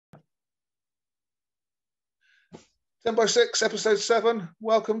10 by 6, episode 7.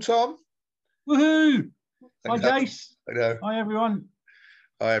 Welcome, Tom. Woohoo! Hi, I know. Jace. I know. Hi, everyone.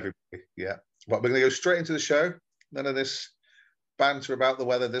 Hi, everybody. Yeah. But we're going to go straight into the show. None of this banter about the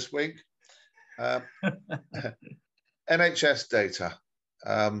weather this week. NHS data.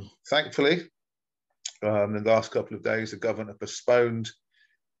 Thankfully, in the last couple of days, the government postponed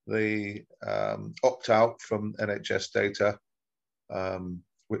the opt-out from NHS data,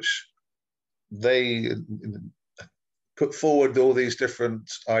 which they put forward all these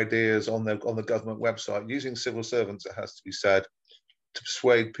different ideas on the government website using civil servants, it has to be said, to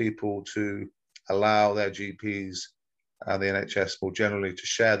persuade people to allow their GPs and the NHS more generally to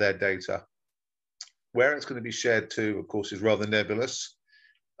share their data. Where it's going to be shared to, of course, is rather nebulous.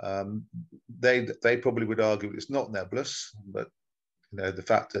 They probably would argue it's not nebulous, but the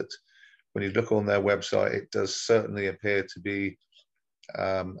fact that when you look on their website, it does certainly appear to be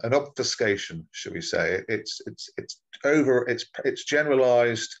an obfuscation, shall we say? It's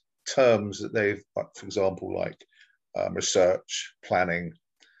generalized terms that they've, for example, like research, planning,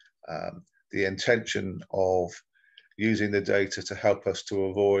 the intention of using the data to help us to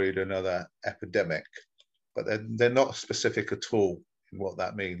avoid another epidemic, but they're not specific at all in what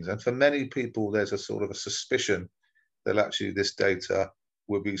that means. And for many people, there's a sort of a suspicion that actually this data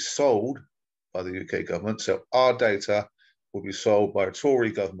will be sold by the UK government. So our data will be sold by a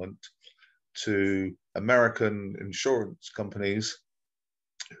Tory government to American insurance companies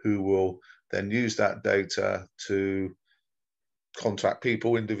who will then use that data to contact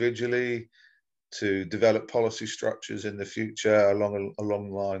people individually, to develop policy structures in the future along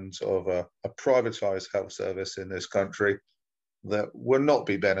lines of a privatized health service in this country that will not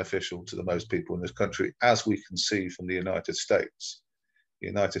be beneficial to the most people in this country, as we can see from the United States. The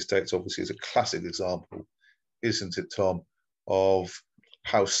United States obviously is a classic example, isn't it, Tom, of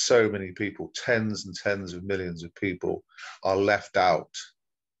how so many people, tens and tens of millions of people, are left out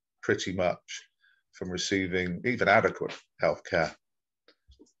pretty much from receiving even adequate healthcare.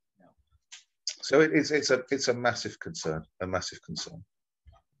 So it's a massive concern,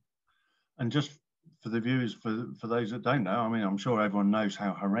 And just for the viewers, for those that don't know, I mean, I'm sure everyone knows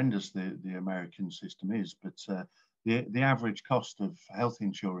how horrendous the American system is, but the average cost of health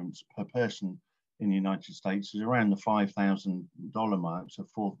insurance per person in the United States is around the $5,000 mark, so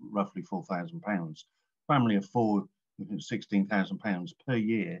roughly £4,000. Family of four, £16,000 per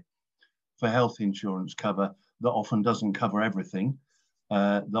year for health insurance cover that often doesn't cover everything.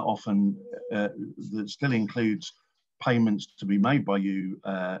 That still includes payments to be made by you.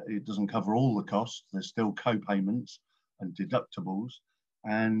 It doesn't cover all the costs. There's still co-payments and deductibles,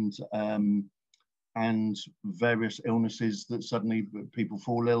 and various illnesses that suddenly people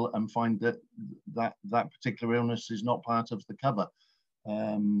fall ill and find that particular illness is not part of the cover.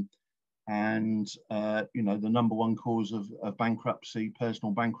 The number one cause of bankruptcy,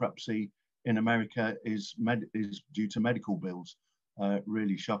 personal bankruptcy in America is due to medical bills.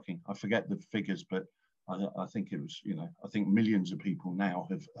 Really shocking. I forget the figures, but I think it was, I think millions of people now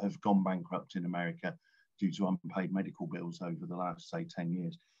have gone bankrupt in America due to unpaid medical bills over the last, say, 10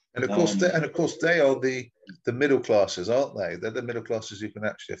 years. And of course, they are the middle classes, aren't they? They're the middle classes who can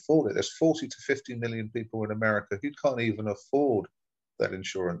actually afford it. There's 40 to 50 million people in America who can't even afford that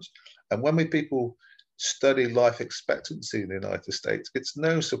insurance. And when people study life expectancy in the United States, it's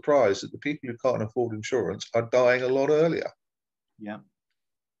no surprise that the people who can't afford insurance are dying a lot earlier. Yeah,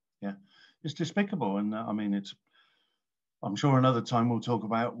 it's despicable, and I mean, I'm sure another time we'll talk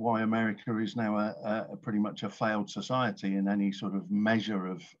about why America is now a pretty much a failed society in any sort of measure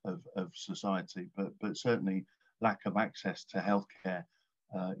of society, but certainly lack of access to healthcare,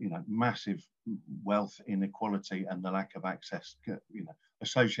 massive wealth inequality, and the lack of access,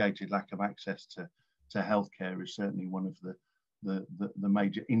 associated lack of access to healthcare is certainly one of the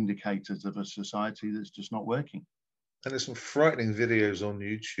major indicators of a society that's just not working. And there's some frightening videos on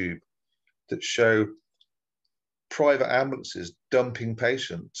YouTube that show private ambulances dumping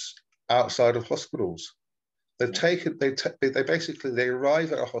patients outside of hospitals. They arrive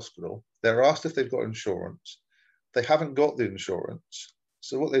at a hospital, they're asked if they've got insurance, they haven't got the insurance.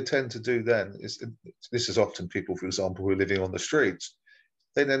 So what they tend to do then is, this is often people, for example, who are living on the streets,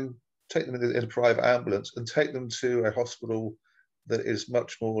 they then take them in a private ambulance and take them to a hospital that is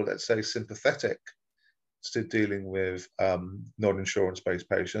much more, let's say, sympathetic to dealing with non-insurance based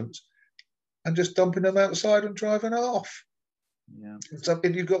patients, and just dumping them outside and driving off. Yeah. So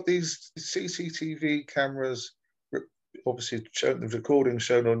you've got these CCTV cameras, obviously the recordings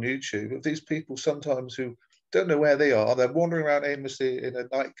shown on YouTube of these people sometimes who don't know where they are. They're wandering around aimlessly in a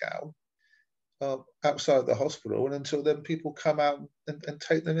nightgown outside the hospital, and until then people come out and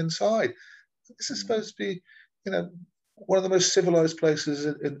take them inside. This is supposed to be, one of the most civilized places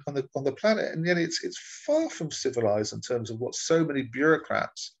on the planet, and yet it's far from civilized in terms of what so many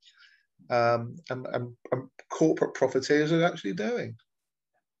bureaucrats and corporate profiteers are actually doing.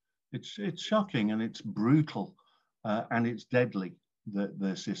 It's shocking and it's brutal and it's deadly,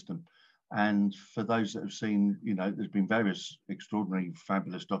 the system. And for those that have seen, you know, there's been various extraordinary,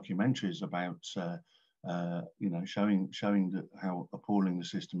 fabulous documentaries about, you know, showing how appalling the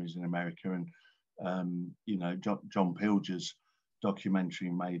system is in America. And, you know, John Pilger's documentary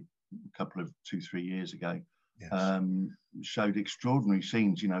made a couple of 2-3 years ago, yes, showed extraordinary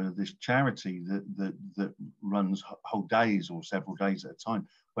scenes, you know, this charity that runs whole days or several days at a time,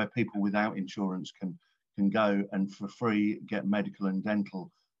 where people without insurance can go and for free get medical and dental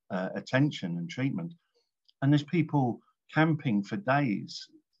attention and treatment. And there's people camping for days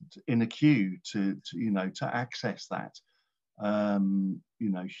in a queue to you know, to access that. You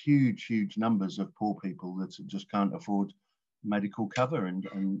know, huge numbers of poor people that just can't afford medical cover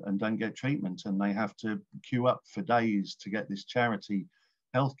and don't get treatment, and they have to queue up for days to get this charity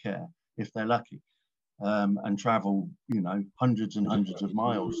healthcare if they're lucky, and travel, you know, hundreds and hundreds of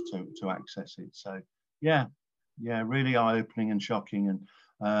miles to access it. So yeah, really eye-opening and shocking. And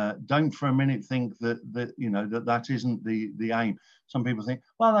don't for a minute think that you know, that isn't the aim. Some people think,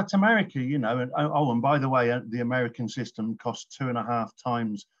 well, that's America, you know, and oh, and by the way, the American system costs 2.5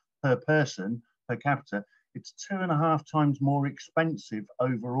 times per person per capita. It's 2.5 times more expensive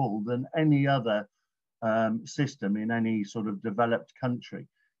overall than any other system in any sort of developed country.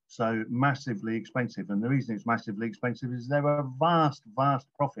 So massively expensive. And the reason it's massively expensive is there are vast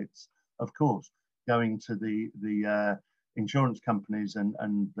profits, of course, going to the insurance companies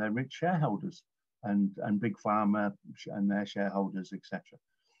and their rich shareholders and big pharma and their shareholders, etc.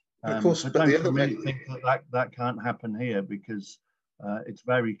 Of course, but don't for a minute think that can't happen here, because it's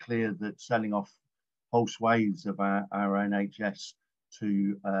very clear that selling off whole swathes of our NHS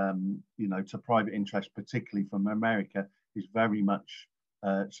to you know, to private interests, particularly from America, is very much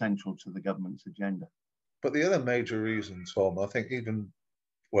central to the government's agenda. But the other major reason, Tom, I think even,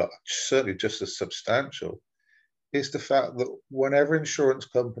 well, certainly just as substantial, is the fact that whenever insurance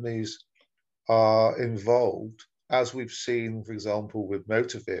companies are involved, as we've seen, for example, with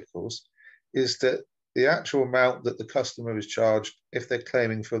motor vehicles, is that the actual amount that the customer is charged if they're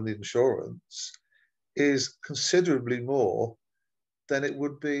claiming from the insurance is considerably more than it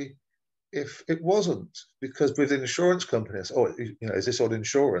would be if it wasn't. Because with insurance companies, oh, you know, is this on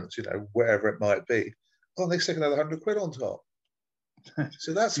insurance, you know, wherever it might be, oh, they stick another 100 quid on top.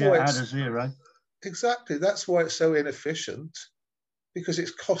 So that's yeah, why add a zero. Exactly, that's why it's so inefficient, because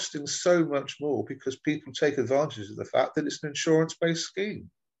it's costing so much more, because people take advantage of the fact that it's an insurance-based scheme.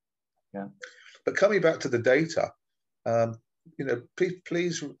 Yeah. But coming back to the data, you know,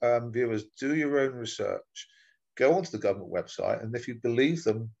 please, viewers, do your own research. Go onto the government website, and if you believe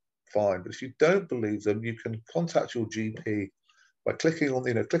them, fine. But if you don't believe them, you can contact your GP by clicking on,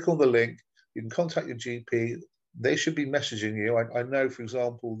 you know, click on the link. You can contact your GP. They should be messaging you. I know, for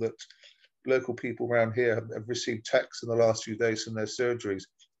example, that local people around here have received texts in the last few days from their surgeries,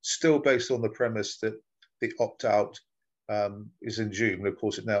 still based on the premise that the opt-out is in June. Of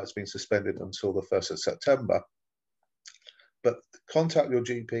course, now it's been suspended until the 1st of September. But contact your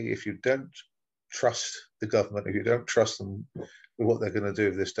GP if you don't trust the government, if you don't trust them with what they're going to do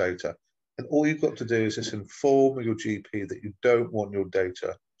with this data. And all you've got to do is just inform your GP that you don't want your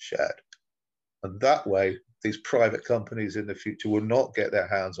data shared. And that way, these private companies in the future will not get their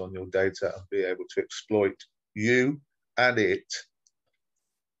hands on your data and be able to exploit you and it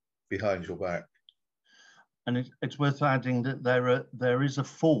behind your back. And it's worth adding that there is a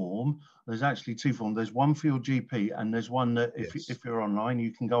form. There's actually 2 forms. There's one for your GP, and there's one that if you're online,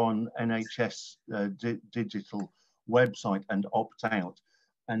 you can go on NHS digital website and opt out.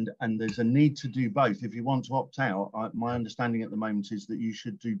 And there's a need to do both. If you want to opt out, my understanding at the moment is that you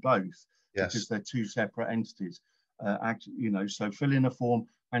should do both, because they're 2 separate entities. You know, so fill in a form,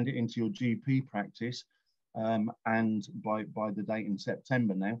 hand it into your GP practice, and by the date in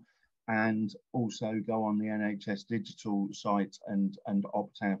September now. And also go on the NHS digital site and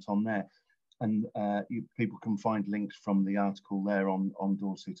opt out on there. And people can find links from the article there on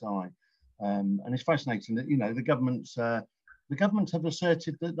Dorset Eye. And it's fascinating that, you know, the government have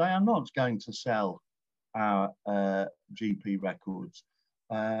asserted that they are not going to sell our GP records.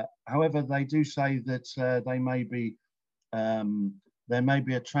 However, they do say that there may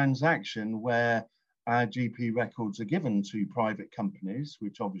be a transaction where our GP records are given to private companies,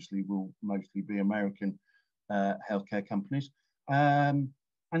 which obviously will mostly be American healthcare companies,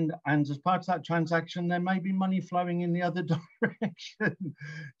 and as part of that transaction, there may be money flowing in the other direction.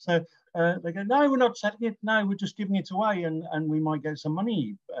 So they go, no, we're not selling it. No, we're just giving it away, and we might get some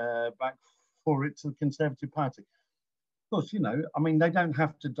money back for it to the Conservative Party. Of course, you know, I mean, they don't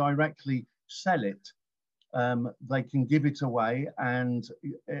have to directly sell it. They can give it away, and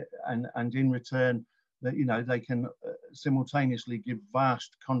in return, that, you know, they can simultaneously give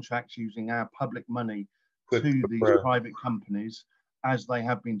vast contracts using our public money to these private companies, as they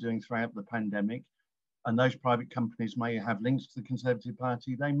have been doing throughout the pandemic. And those private companies may have links to the Conservative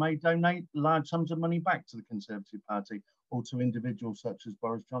Party. They may donate large sums of money back to the Conservative Party or to individuals such as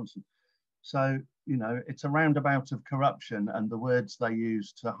Boris Johnson. So, you know, it's a roundabout of corruption, and the words they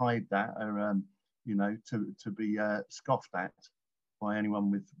use to hide that are, you know, to be scoffed at by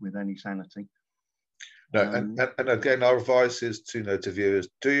anyone with any sanity. No, and again, our advice is to, you know, to viewers,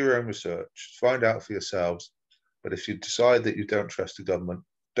 do your own research, find out for yourselves. But if you decide that you don't trust the government,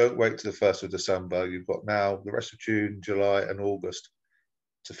 don't wait to the 1st of December. You've got now the rest of June, July, and August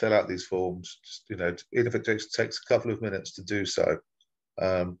to fill out these forms. Just, you know, even if it takes a couple of minutes to do so,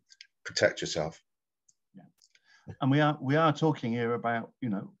 protect yourself. Yeah. And we are talking here about, you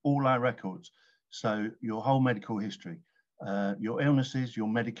know, all our records. So your whole medical history, your illnesses, your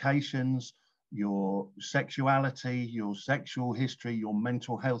medications, your sexuality, your sexual history, your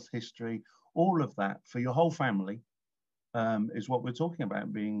mental health history, all of that for your whole family is what we're talking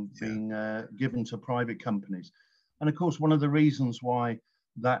about being given to private companies. And of course, one of the reasons why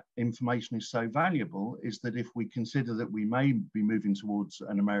that information is so valuable is that if we consider that we may be moving towards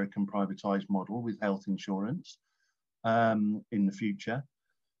an American privatized model with health insurance in the future,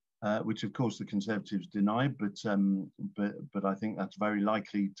 which of course the Conservatives deny, but I think that's very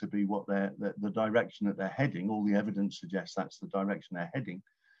likely to be what the direction that they're heading. All the evidence suggests that's the direction they're heading.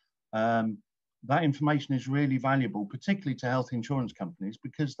 That information is really valuable, particularly to health insurance companies,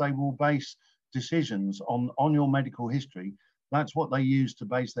 because they will base decisions on your medical history. That's what they use to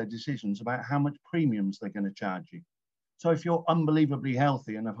base their decisions about how much premiums they're going to charge you. So if you're unbelievably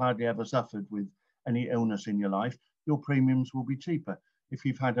healthy and have hardly ever suffered with any illness in your life, your premiums will be cheaper. If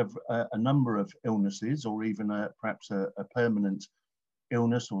you've had a number of illnesses, or even perhaps a permanent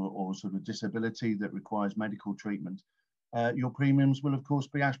illness or sort of disability that requires medical treatment, your premiums will of course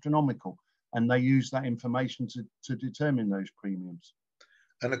be astronomical, and they use that information to determine those premiums.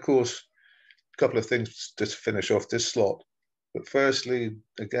 And of course, a couple of things just to finish off this slot. But firstly,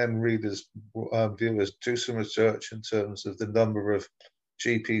 again, readers, viewers, do some research in terms of the number of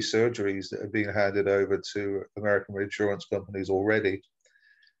GP surgeries that are being handed over to American insurance companies already.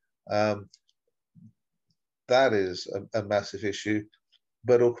 That is a massive issue.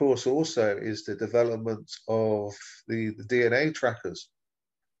 But of course, also is the development of the DNA trackers.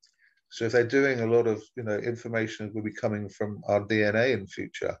 So if they're doing a lot of, you know, information will be coming from our DNA in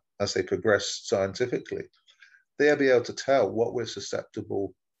future as they progress scientifically, they'll be able to tell what we're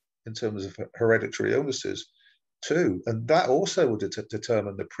susceptible in terms of hereditary illnesses too. And that also will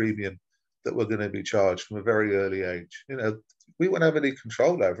determine the premium that we're going to be charged from a very early age. You know, we won't have any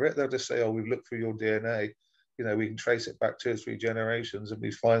control over it. They'll just say, oh, we've looked through your DNA. You know, we can trace it back 2 or 3 generations, and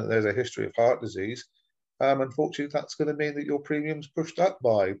we find that there's a history of heart disease. Unfortunately, that's going to mean that your premium's pushed up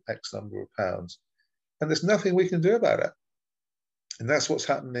by X number of pounds. And there's nothing we can do about it. And that's what's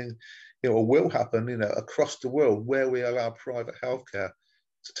happening, you know, or will happen, you know, across the world, where we allow private healthcare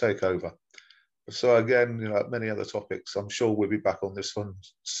to take over. So again, you know, like many other topics, I'm sure we'll be back on this one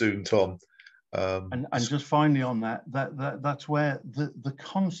soon, Tom. And just finally on that's where the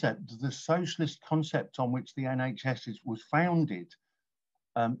concept, the socialist concept on which the NHS was founded,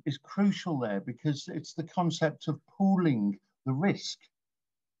 is crucial there, because it's the concept of pooling the risk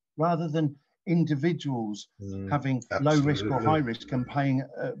rather than individuals having low risk or high risk and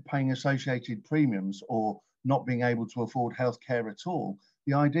paying associated premiums or not being able to afford healthcare at all.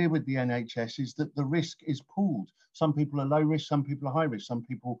 The idea with the NHS is that the risk is pooled. Some people are low risk, some people are high risk, some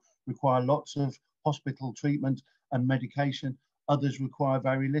people require lots of hospital treatment and medication, others require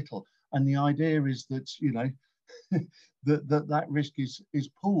very little. And the idea is that, you know, that risk is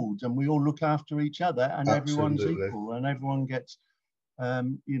pooled, and we all look after each other, and everyone's equal, and everyone gets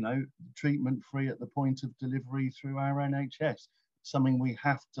you know, treatment free at the point of delivery through our NHS. Something we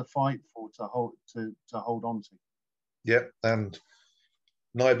have to fight for, to hold on to. Yep, and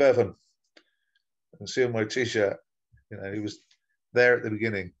Nye Bevan, I can see on my t-shirt, you know, he was there at the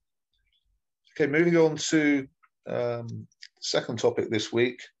beginning. Okay, moving on to second topic this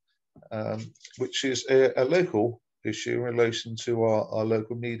week, which is a local issue in relation to our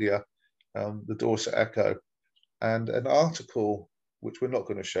local media, the Dorset Echo, and an article which we're not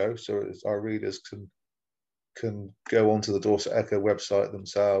going to show, so our readers can can go onto the Dorset Echo website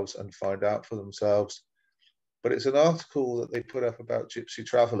themselves and find out for themselves. But it's an article that they put up about gypsy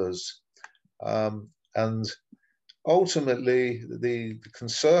travellers. And ultimately, the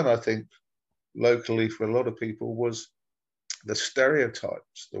concern, I think, locally for a lot of people was the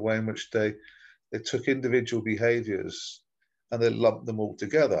stereotypes, the way in which they took individual behaviours and they lumped them all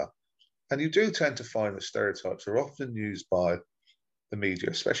together. And you do tend to find that stereotypes are often used by the media,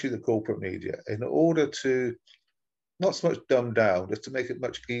 especially the corporate media, in order to not so much dumb down, just to make it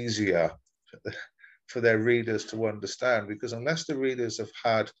much easier for their readers to understand. Because unless the readers have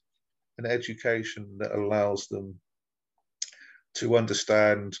had an education that allows them to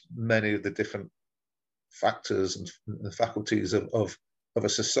understand many of the different factors and the faculties of a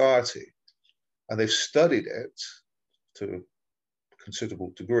society, and they've studied it to a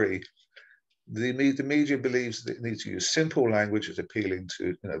considerable degree, the media believes that it needs to use simple language as appealing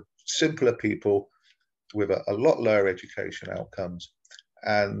to simpler people with a lot lower education outcomes,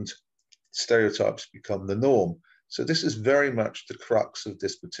 and stereotypes become the norm. So this is very much the crux of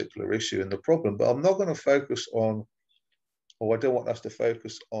this particular issue and the problem. But I'm not going to focus on, or I don't want us to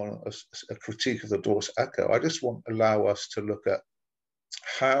focus on a critique of the Dorset Echo. I just want to allow us to look at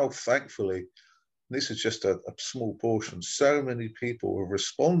how, thankfully, this is just a small portion, so many people have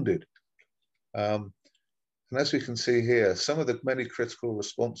responded. And as we can see here, some of the many critical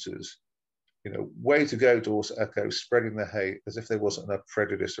responses, way to go, Dorset Echo, spreading the hate as if there wasn't enough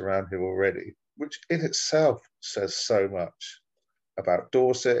prejudice around here already, which in itself says so much about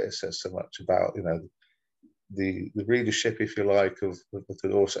Dorset. It says so much about, the readership, if you like, of the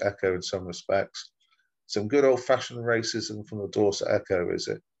Dorset Echo in some respects. Some good old-fashioned racism from the Dorset Echo, is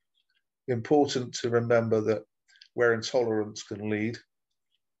it? Important to remember that where intolerance can lead,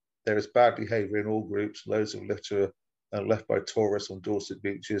 there is bad behaviour in all groups, loads of litter left by tourists on Dorset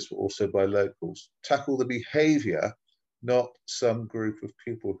beaches, but also by locals. Tackle the behaviour, not some group of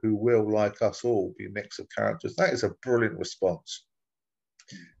people who will, like us all, be a mix of characters. That is a brilliant response.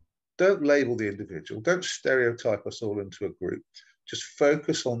 Don't label the individual. Don't stereotype us all into a group. Just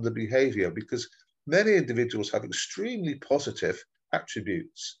focus on the behaviour, because many individuals have extremely positive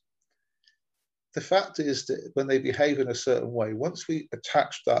attributes. The fact is that when they behave in a certain way, once we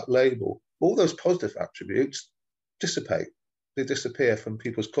attach that label, all those positive attributes dissipate. They disappear from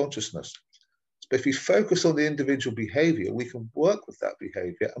people's consciousness. But if you focus on the individual behavior, we can work with that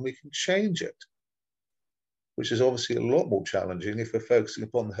behavior and we can change it, which is obviously a lot more challenging if we're focusing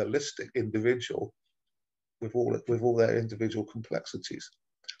upon the holistic individual with all their individual complexities.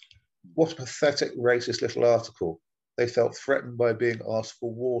 What a pathetic, racist little article. They felt threatened by being asked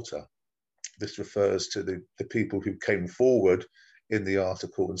for water. This refers to the people who came forward in the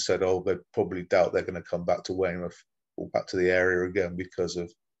article and said, oh, they probably doubt they're going to come back to Weymouth or back to the area again because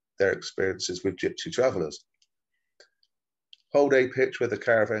of their experiences with gypsy travellers. Whole day pitch where the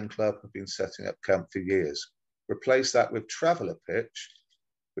Caravan Club have been setting up camp for years. Replace that with traveller pitch,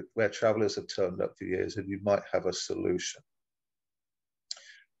 where travellers have turned up for years, and you might have a solution.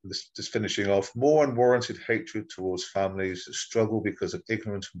 This just finishing off, more unwarranted hatred towards families that struggle because of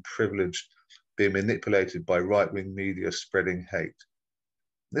ignorance and privilege being manipulated by right-wing media spreading hate.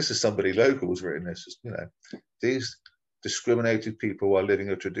 This is somebody local who's written this. These discriminated people are living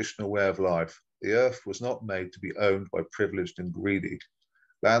a traditional way of life. The earth was not made to be owned by privileged and greedy.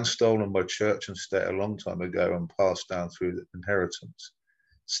 Land stolen by church and state a long time ago and passed down through the inheritance.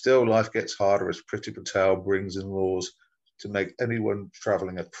 Still, life gets harder as Priti Patel brings in laws to make anyone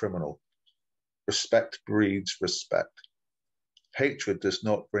travelling a criminal. Respect breeds respect. Hatred does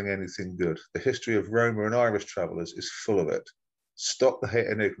not bring anything good. The history of Roma and Irish travellers is full of it. Stop the hate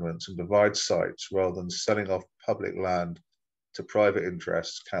and ignorance and divide sites rather than selling off public land to private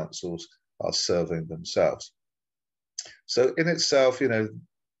interests. Councils are serving themselves. So in itself,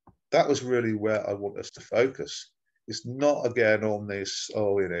 that was really where I want us to focus. It's not, again, on this,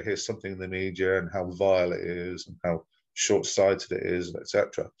 here's something in the media and how vile it is and how short-sighted it is,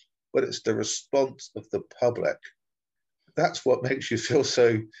 etc. But it's the response of the public. That's what makes you feel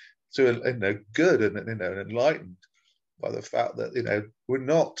so good and enlightened by the fact that we're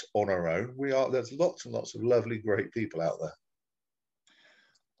not on our own. There's lots and lots of lovely, great people out there.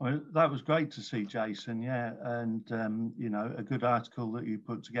 Well, that was great to see, Jason. Yeah, and a good article that you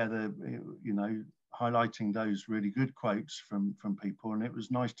put together. Highlighting those really good quotes from people, and it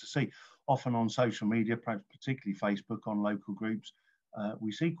was nice to see. Often on social media, perhaps particularly Facebook, on local groups,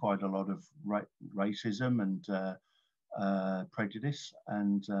 we see quite a lot of racism and prejudice,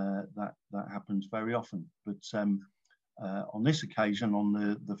 and that happens very often. But on this occasion,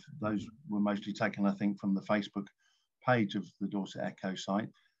 on those were mostly taken, I think, from the Facebook page of the Dorset Echo site.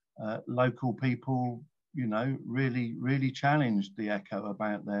 Local people you know, really challenged the Echo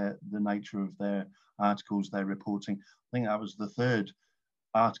about the nature of their articles, their reporting. I think that was the third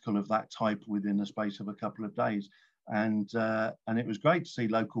article of that type within the space of a couple of days. And it was great to see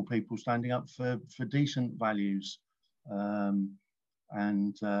local people standing up for decent values, and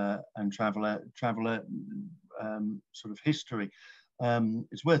traveller sort of history.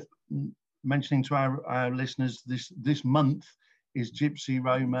 It's worth mentioning to our listeners, this month is Gypsy,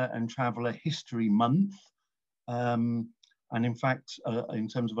 Roma and Traveller History Month. And in fact, in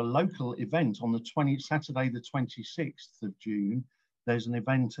terms of a local event, on the Saturday the 26th of June, there's an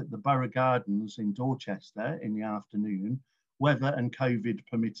event at the Borough Gardens in Dorchester in the afternoon, weather and COVID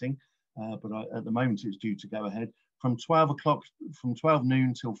permitting, but at the moment it's due to go ahead, from 12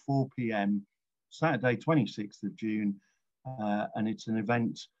 noon till 4 p.m, Saturday 26th of June, and it's an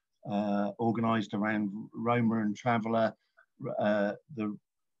event organised around Roma and Traveller.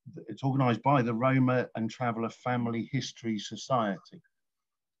 It's organised by the Roma and Traveller Family History Society.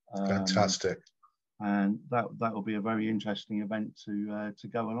 Fantastic. And that will be a very interesting event to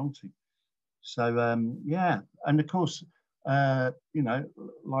go along to. So yeah, and of course, you know,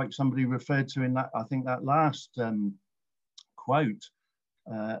 like somebody referred to in that, I think that last quote,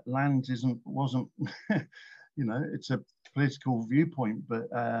 land wasn't, you know, it's a political viewpoint, but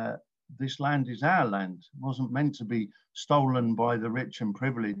this land is our land. It wasn't meant to be stolen by the rich and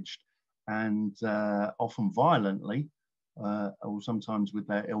privileged, and often violently, or sometimes with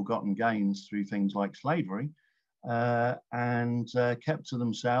their ill-gotten gains through things like slavery, and kept to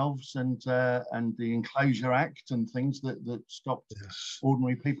themselves, and the Enclosure Act and things that stopped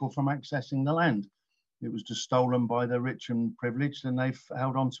ordinary people from accessing the land. It was just stolen by the rich and privileged, and they've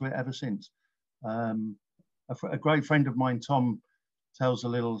held on to it ever since. A great friend of mine, Tom, tells a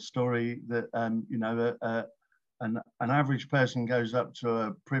little story that you know, an average person goes up to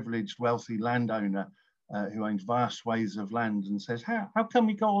a privileged, wealthy landowner who owns vast swathes of land and says, how come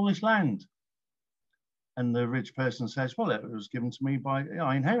we got all this land? And the rich person says, well, it was given to me by,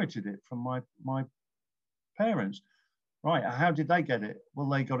 I inherited it from my parents. Right, how did they get it? Well,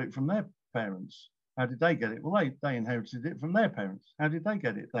 they got it from their parents. How did they get it? Well, they inherited it from their parents. How did they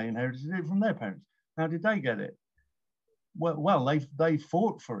get it? They inherited it from their parents. How did they get it? Well, they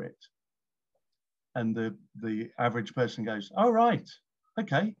fought for it. And the average person goes, oh, right,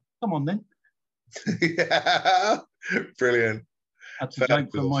 okay, come on then. Yeah, brilliant. That's a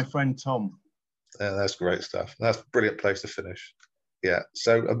joke from my friend Tom. Yeah, that's great stuff. That's a brilliant place to finish. Yeah,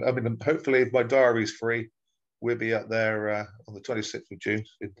 so I mean, hopefully if my diary's free, we'll be up there on the 26th of June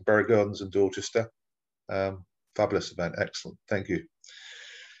in the Borough Gardens in Dorchester. Fabulous event, excellent, thank you.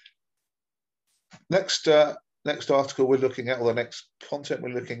 Next article we're looking at, or the next content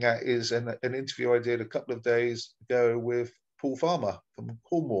we're looking at, is an interview I did a couple of days ago with Paul Farmer from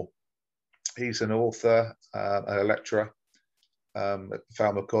Cornwall. He's an author and a lecturer at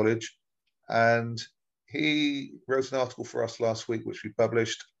Falmouth College, and he wrote an article for us last week, which we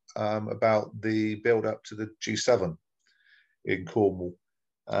published, about the build-up to the G7 in Cornwall.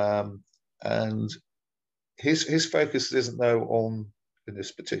 And his focus isn't, though, on, in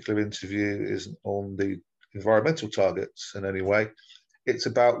this particular interview, isn't on the environmental targets in any way. It's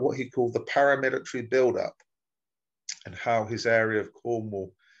about what he called the paramilitary build-up and how his area of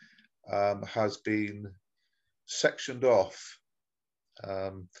Cornwall has been sectioned off.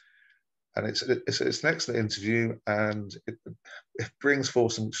 And it's an excellent interview, and it brings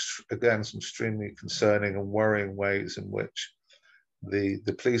forth some extremely concerning and worrying ways in which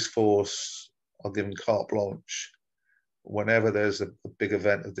the police force are given carte blanche whenever there's a big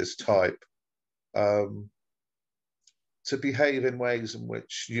event of this type, to behave in ways in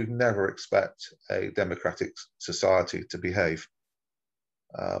which you'd never expect a democratic society to behave.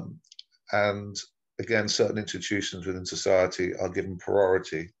 And again, certain institutions within society are given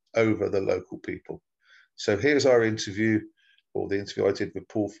priority over the local people. So here's our interview, or the interview I did with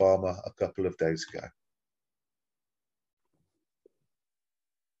Paul Farmer a couple of days ago.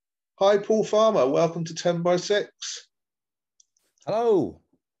 Hi, Paul Farmer, welcome to 10 by 6. Hello.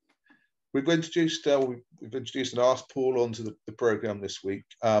 We've introduced and asked Paul onto the program this week,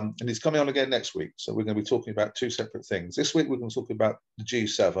 and he's coming on again next week. So we're going to be talking about two separate things. This week we're going to talk about the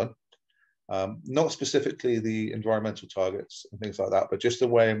G7, not specifically the environmental targets and things like that, but just the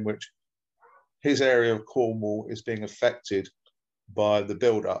way in which his area of Cornwall is being affected by the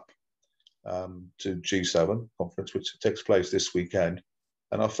build-up to G7 conference, which takes place this weekend.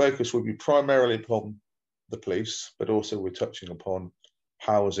 And our focus will be primarily upon the police, but also we're touching upon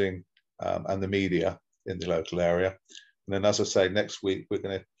housing and the media in the local area. And then, as I say, next week, we're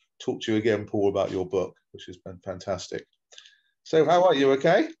going to talk to you again, Paul, about your book, which has been fantastic. So how are you,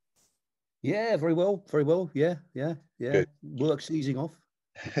 okay? Yeah, very well, very well. Yeah, yeah, yeah. Good. Work's easing off.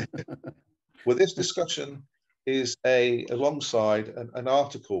 Well, this discussion is alongside an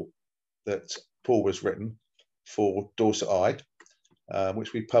article that Paul has written for Dorset Eye,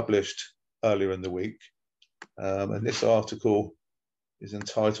 which we published earlier in the week. And this article is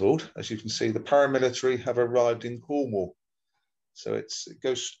entitled, as you can see, "The Paramilitary Have Arrived in Cornwall." So it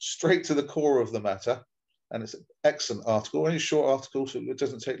goes straight to the core of the matter. And it's an excellent article, only a short article, so it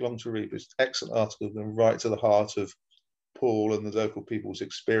doesn't take long to read, but it's an excellent article going right to the heart of Paul and the local people's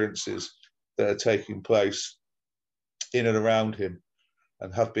experiences that are taking place in and around him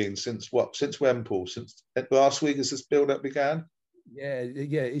and have been since what? Since when, Paul? Since last week as this build-up began? Yeah,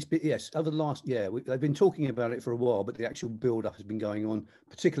 yeah. It's been, yes, over the last, they've been talking about it for a while, but the actual build-up has been going on,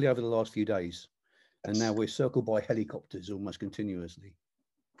 particularly over the last few days. And now we're circled by helicopters almost continuously.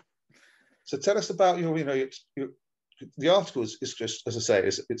 So tell us about the article is just, as I say,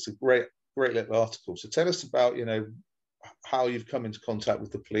 it's a great little article. So tell us about, how you've come into contact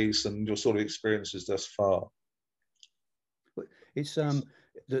with the police and your sort of experiences thus far. It's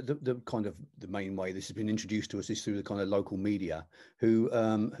the kind of the main way this has been introduced to us is through the kind of local media who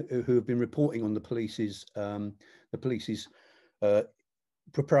have been reporting on the police's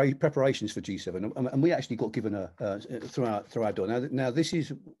preparations for G7, and we actually got given through our door. Now this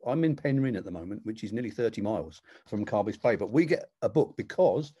is, I'm in Penryn at the moment, which is nearly 30 miles from Carbis Bay, but we get a book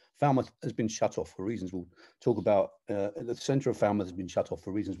because Falmouth has been shut off for reasons we'll talk about. The centre of Falmouth has been shut off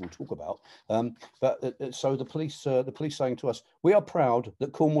for reasons we'll talk about. So the police saying to us, "We are proud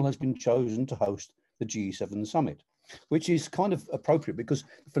that Cornwall has been chosen to host the G7 summit," which is kind of appropriate because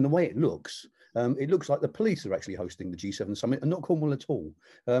from the way it looks like the police are actually hosting the G7 summit and not Cornwall at all.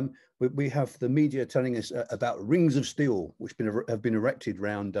 We have the media telling us about rings of steel, which have been erected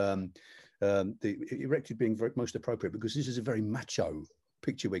around erected being most appropriate because this is a very macho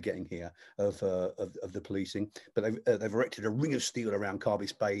picture we're getting here of the policing. But they've erected a ring of steel around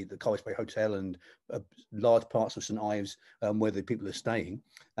Carbis Bay, the Carbis Bay Hotel, and large parts of St Ives where the people are staying.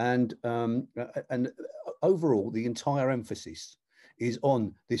 And overall, the entire emphasis is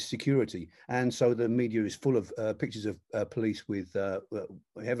on this security, and so the media is full of pictures of police with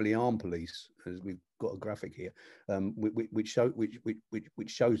heavily armed police, as we've got a graphic here, which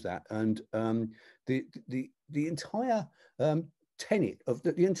shows that, and the entire tenet of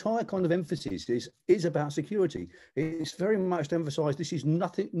the entire kind of emphasis is about security. It's very much emphasised. This is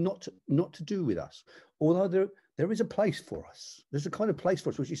nothing not to do with us, although there is a place for us. There's a kind of place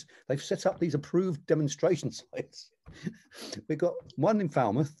for us, which is they've set up these approved demonstration sites. We've got one in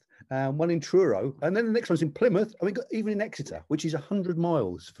Falmouth, one in Truro, and then the next one's in Plymouth, and we've got even in Exeter, which is 100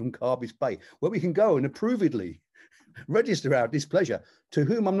 miles from Carbis Bay, where we can go and approvedly register our displeasure, to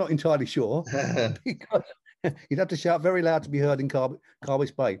whom I'm not entirely sure, because you'd have to shout very loud to be heard in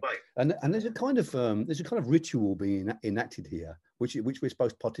Carbis Bay. And there's a kind of ritual being enacted here, which we're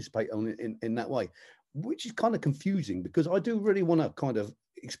supposed to participate on in that way, which is kind of confusing because I do really want to kind of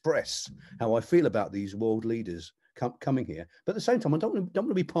express how I feel about these world leaders coming here, but at the same time I don't want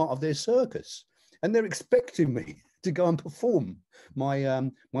to be part of their circus, and they're expecting me to go and perform my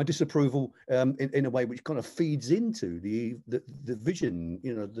my disapproval in a way which kind of feeds into the vision,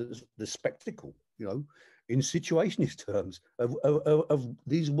 the spectacle, in situationist terms of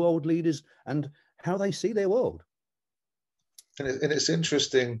these world leaders and how they see their world. And it's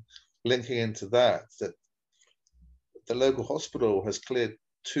interesting, linking into that the local hospital has cleared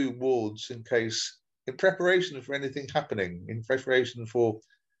 2 wards in preparation for anything happening, in preparation for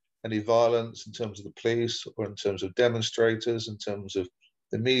any violence in terms of the police or in terms of demonstrators, in terms of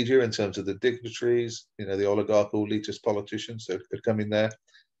the media, in terms of the dignitaries, the oligarchical elitist politicians that are coming there.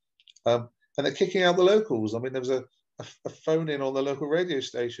 And they're kicking out the locals. I mean, there was a phone in on the local radio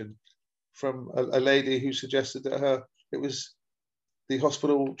station from a lady who suggested that it was the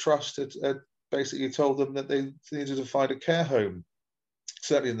hospital trust had basically told them that they needed to find a care home,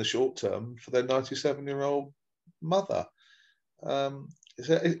 certainly in the short term, for their 97-year-old mother.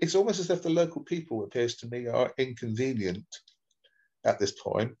 It's almost as if the local people, appears to me, are inconvenient at this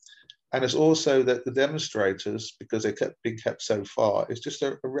point. And it's also that the demonstrators, because they kept being kept so far, it's just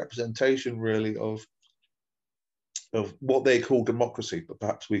a representation really of what they call democracy, but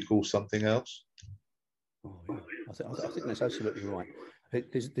perhaps we call something else. Oh, yeah. I think that's absolutely right.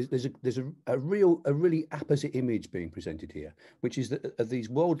 There's a really apposite image being presented here, which is that of these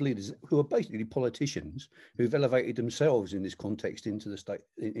world leaders who are basically politicians who've elevated themselves in this context into the state,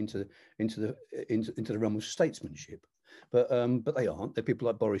 into the realm of statesmanship, but they aren't. They're people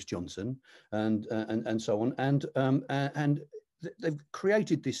like Boris Johnson and so on, and they've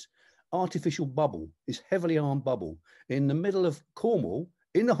created this artificial bubble, this heavily armed bubble in the middle of Cornwall,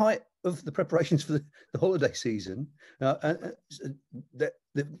 in the height of the preparations for the holiday season. The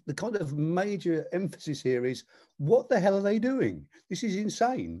kind of major emphasis here is, what the hell are they doing? This is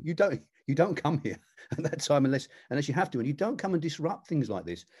insane. You don't come here at that time unless you have to, and you don't come and disrupt things like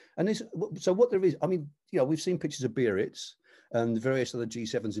this. And this, so what there is, I mean, we've seen pictures of Biarritz and the various other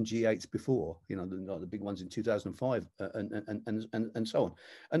G7s and G8s before, the big ones in 2005 and so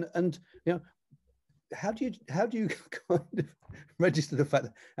on. And how do you kind of register the fact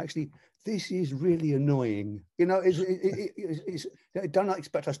that actually this is really annoying? It's don't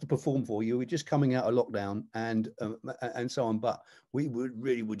expect us to perform for you. We're just coming out of lockdown and so on. But we would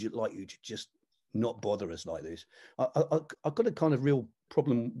like you to just not bother us like this. I've got a kind of real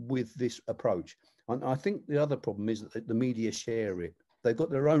problem with this approach. And I think the other problem is that the media share it. They've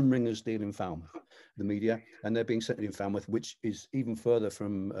got their own ringers deal in Falmouth, the media, and they're being sent in Falmouth, which is even further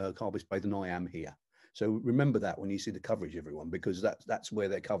from Carbis Bay than I am here. So remember that when you see the coverage, everyone, because that's where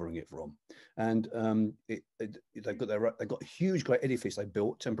they're covering it from. And they've got a huge, great edifice they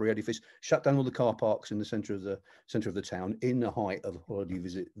built, temporary edifice, shut down all the car parks in the centre of the town in the height of holiday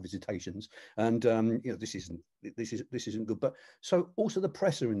visitations. And this isn't good. But so also the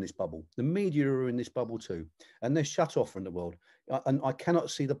press are in this bubble, the media are in this bubble too, and they're shut off from the world. And I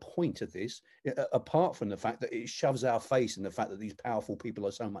cannot see the point of this apart from the fact that it shoves our face in the fact that these powerful people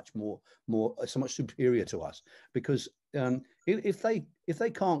are so much so much superior to us. Because if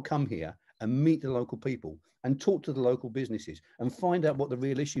they can't come here and meet the local people and talk to the local businesses and find out what the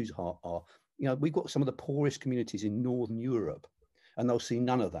real issues are, we've got some of the poorest communities in Northern Europe, and they'll see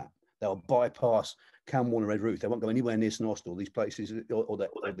none of that. They'll bypass Camborne and Red Roof. They won't go anywhere near Snostal, these places, or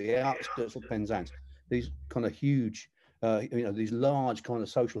the outskirts of Penzance. These kind of huge, these large kind of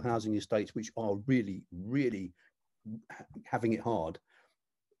social housing estates, which are really, really having it hard.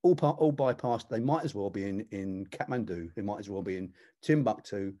 All bypassed. They might as well be in Kathmandu. They might as well be in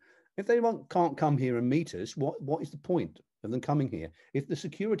Timbuktu. If they can't come here and meet us, what is the point of them coming here? If the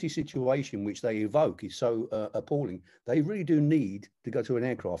security situation which they evoke is so appalling, they really do need to go to an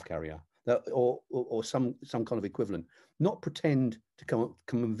aircraft carrier or some kind of equivalent. Not pretend to come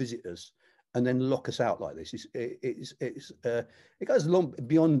and visit us and then lock us out like this. It goes long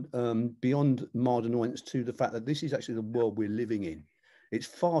beyond mild annoyance to the fact that this is actually the world we're living in. It's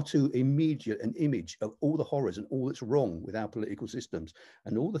far too immediate an image of all the horrors and all that's wrong with our political systems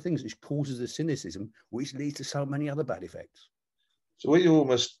and all the things which causes the cynicism, which leads to so many other bad effects. So what you're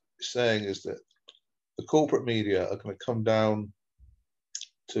almost saying is that the corporate media are going to come down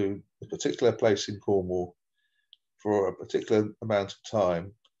to a particular place in Cornwall for a particular amount of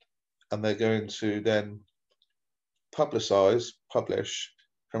time, and they're going to then publish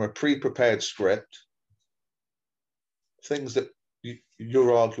from a pre-prepared script things that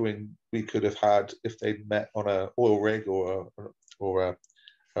you're arguing we could have had if they'd met on an oil rig or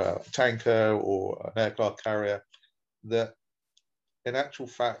a tanker or an aircraft carrier, that in actual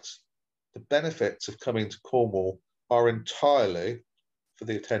fact, the benefits of coming to Cornwall are entirely for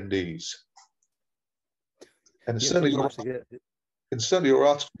the attendees. And certainly your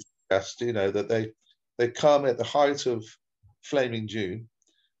article suggests, that they come at the height of flaming June,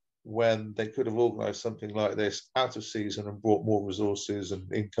 when they could have organised something like this out of season and brought more resources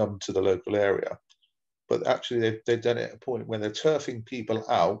and income to the local area. But actually they've done it at a point when they're turfing people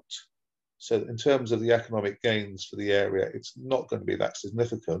out. So in terms of the economic gains for the area, it's not going to be that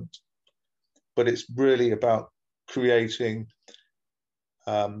significant, but it's really about creating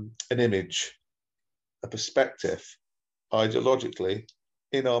an image, a perspective, ideologically,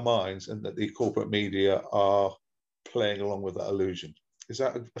 in our minds, and that the corporate media are playing along with that illusion. Is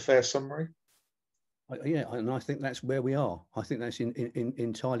that a fair summary? Yeah, and I think that's where we are. I think that's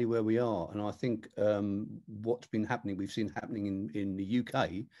entirely where we are. And I think what's been happening, we've seen happening in the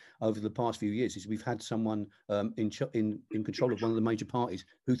UK over the past few years, is we've had someone in control of one of the major parties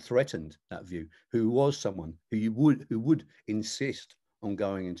who threatened that view, who was someone who would insist on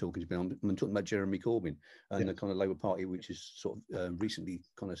going and talking to people. I'm talking about Jeremy Corbyn and the kind of Labour Party, which has sort of recently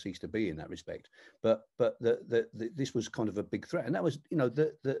kind of ceased to be in that respect. But this was kind of a big threat, and that was,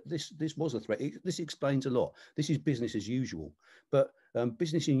 this was a threat. This explains a lot. This is business as usual, but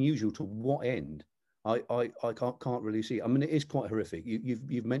business as usual to what end? I can't really see. I mean, it is quite horrific.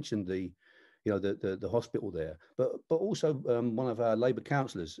 You've mentioned the hospital there, but also one of our Labour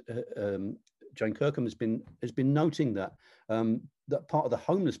councillors, Jane Kirkham, has been noting that that part of the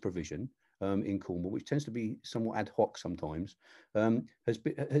homeless provision in Cornwall, which tends to be somewhat ad hoc sometimes,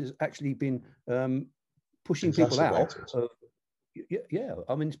 has actually been pushing people out.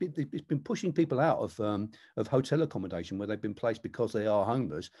 I mean, it's been pushing people out of hotel accommodation where they've been placed because they are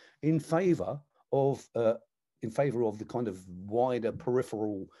homeless, in favour of in favour of the kind of wider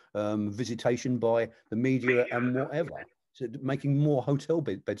peripheral visitation by the media and whatever. So making more hotel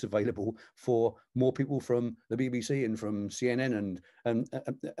beds available for more people from the BBC and from CNN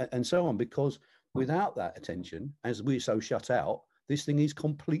and so on, because without that attention, as we're so shut out, this thing is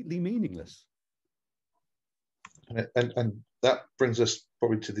completely meaningless. And that brings us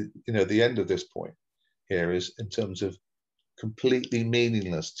probably to the end of this point here, is in terms of completely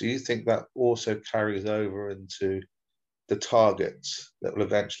meaningless. Do you think that also carries over into the targets that will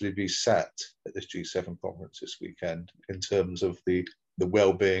eventually be set at this G7 conference this weekend in terms of the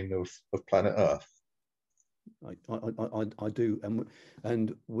well-being of planet Earth? I do,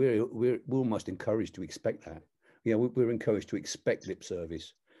 and we're almost encouraged to expect that. We're encouraged to expect lip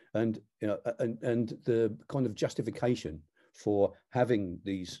service, and and the kind of justification for having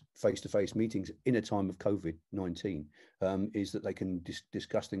these face-to-face meetings in a time of COVID-19 is that they can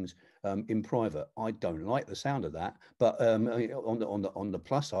discuss things in private. I don't like the sound of that, but on the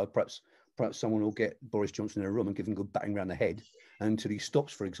plus side, perhaps someone will get Boris Johnson in a room and give him a good batting around the head until he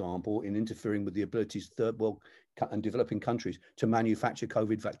stops, for example, in interfering with the abilities of third world and developing countries to manufacture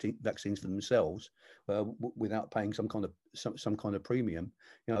COVID vaccines for themselves without paying some kind of premium.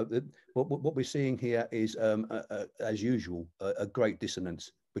 What we're seeing here is, as usual, a great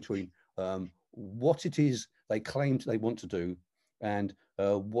dissonance between what it is they claim they want to do and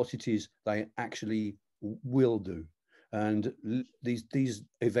what it is they actually will do. And these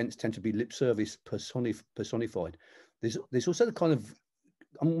events tend to be lip service personified. There's also the kind of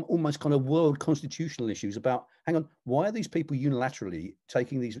almost kind of world constitutional issues about, hang on, why are these people unilaterally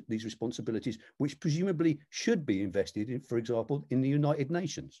taking these responsibilities, which presumably should be invested in, for example, in the United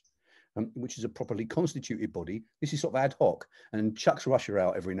Nations, which is a properly constituted body. This is sort of ad hoc and chucks Russia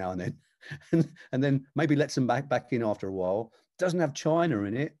out every now and then, and then maybe lets them back in after a while. Doesn't have China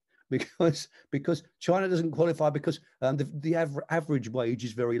in it, because China doesn't qualify because the average wage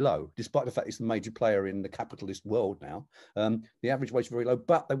is very low, despite the fact it's the major player in the capitalist world now. The average wage is very low,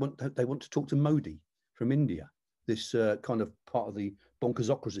 but they want to talk to Modi from India, this kind of part of the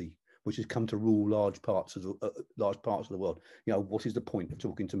bonkersocracy which has come to rule large parts of the world. What is the point of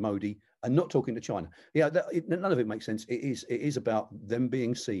talking to Modi and not talking to China? None of it makes sense. It is about them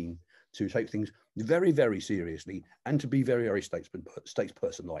being seen to take things very, very seriously and to be very, very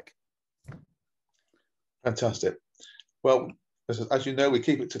statesperson-like. Fantastic. Well, as you know, we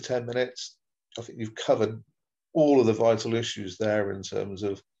keep it to 10 minutes. I think you've covered all of the vital issues there in terms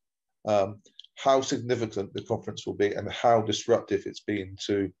of how significant the conference will be and how disruptive it's been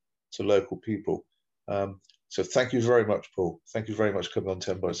to local people. So thank you very much, Paul. Thank you very much for coming on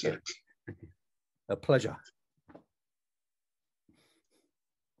 10 by 6. A pleasure.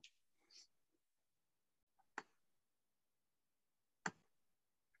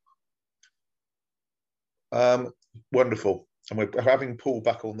 Wonderful. And we're having Paul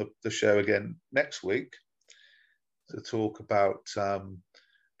back on the show again next week to talk about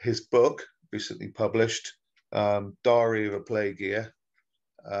his book, recently published, Diary of a Plague Year,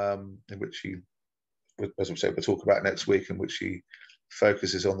 in which he, as I said, we'll talk about next week, in which he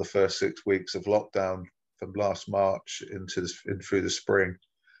focuses on the first 6 weeks of lockdown from last March through the spring.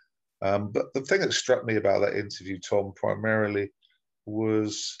 But the thing that struck me about that interview, Tom, primarily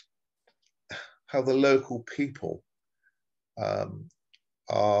was how the local people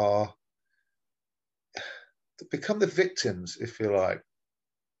are become the victims, if you like.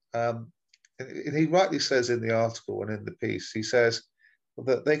 And he rightly says in the article and in the piece, he says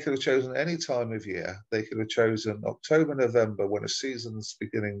that they could have chosen any time of year. They could have chosen October, November, when a season's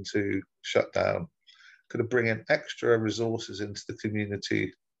beginning to shut down, could have bring in extra resources into the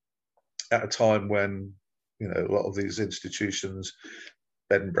community at a time when, a lot of these institutions,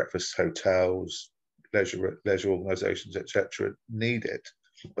 bed and breakfast hotels, leisure organisations, etc., need it.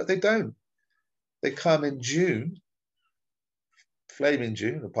 But they don't. They come in June, flaming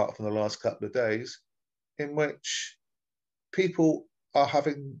June, apart from the last couple of days, in which people are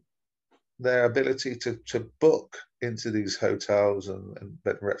having their ability to book into these hotels and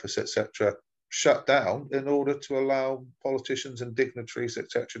bed and breakfast, etc., shut down in order to allow politicians and dignitaries,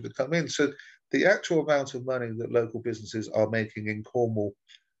 etc., to come in. So the actual amount of money that local businesses are making in Cornwall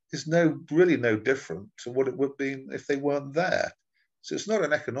is really no different to what it would be if they weren't there. So it's not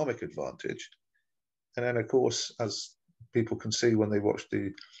an economic advantage. And then, of course, as people can see when they watch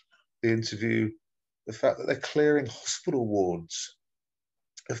the interview, the fact that they're clearing hospital wards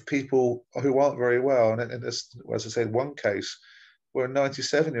of people who aren't very well. And as I said, one case where a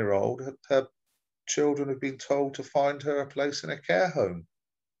 97-year-old, her children have been told to find her a place in a care home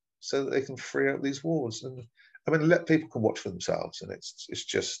so that they can free up these wards. And let people can watch for themselves. And it's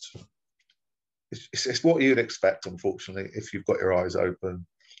just it's what you'd expect, unfortunately, if you've got your eyes open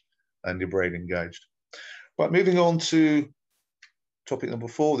and your brain engaged. But moving on to topic number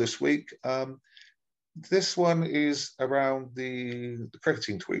 4 this week. This one is around the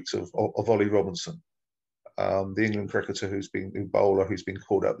cricketing tweets of Ollie Robinson, the England cricketer bowler who's been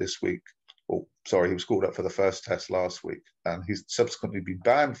called up this week. Oh, sorry, he was called up for the first test last week, and he's subsequently been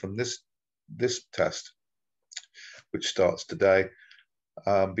banned from this test, which starts today,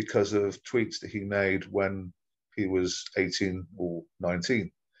 because of tweets that he made when he was 18 or 19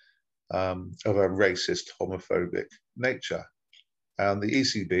 of a racist, homophobic nature. And the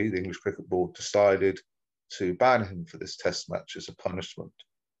ECB, the English Cricket Board, decided to ban him for this test match as a punishment.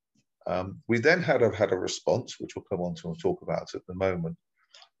 We then had a response, which we'll come on to and talk about at the moment.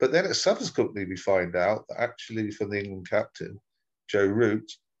 But then subsequently we find out that actually from the England captain, Joe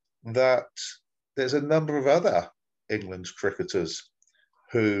Root, that there's a number of other England's cricketers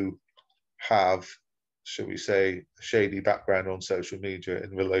who have, shall we say, a shady background on social media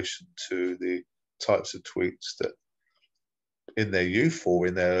in relation to the types of tweets that in their youth or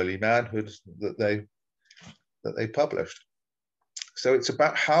in their early manhood that they published. So it's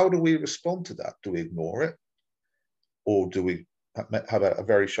about, how do we respond to that? Do we ignore it? Or do we have a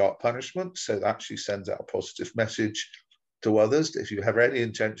very sharp punishment so that actually sends out a positive message to others that if you have any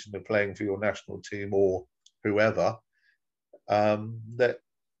intention of playing for your national team or whoever, that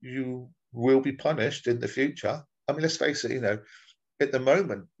you will be punished in the future? I mean, let's face it, at the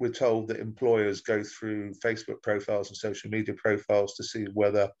moment, we're told that employers go through Facebook profiles and social media profiles to see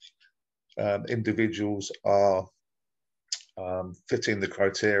whether individuals are fitting the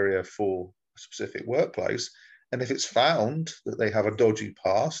criteria for a specific workplace. And if it's found that they have a dodgy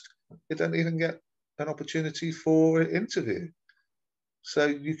past, they don't even get an opportunity for an interview. So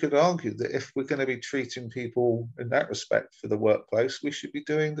you could argue that if we're going to be treating people in that respect for the workplace, we should be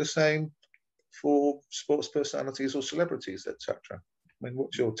doing the same for sports personalities or celebrities, etc. I mean,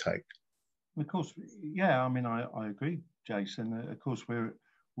 what's your take? Of course, yeah. I mean, I agree, Jason. Of course, we're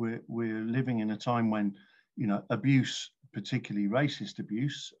living in a time when, abuse, particularly racist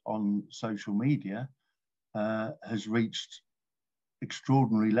abuse, on social media has reached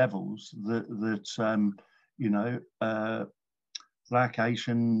extraordinary levels. Black,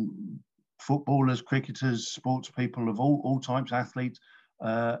 Asian footballers, cricketers, sports people of all types, athletes,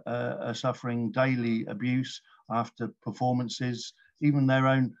 are suffering daily abuse after performances. Even their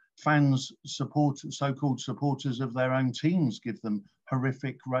own fans, so-called supporters of their own teams, give them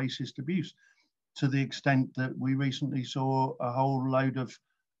horrific racist abuse, to the extent that we recently saw a whole load of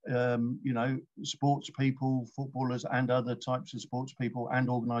sports people, footballers and other types of sports people and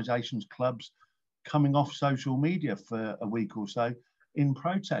organisations, clubs, coming off social media for a week or so in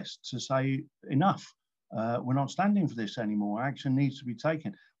protest to say, enough, we're not standing for this anymore. Action needs to be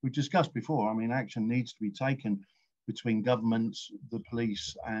taken. We discussed before, I mean, action needs to be taken between governments, the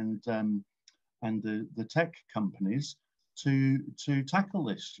police and the tech companies to tackle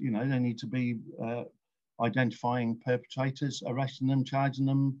this. They need to be identifying perpetrators, arresting them, charging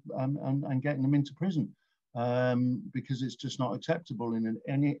them, and getting them into prison, because it's just not acceptable in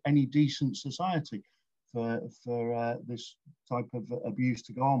any decent society for this type of abuse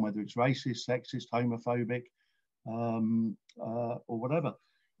to go on, whether it's racist, sexist, homophobic, or whatever.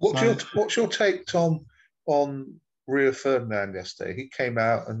 What's your take, Tom, on Rio Ferdinand yesterday? He came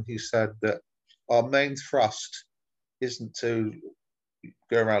out and he said that our main thrust isn't to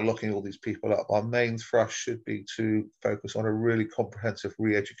go around locking all these people up. Our main thrust should be to focus on a really comprehensive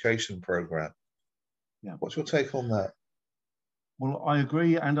re-education program. Yeah. What's your take on that? Well, I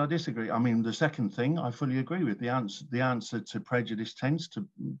agree and I disagree. I mean, the second thing I fully agree with. The answer to prejudice tends to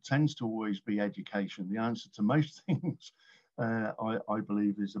always be education. The answer to most things, I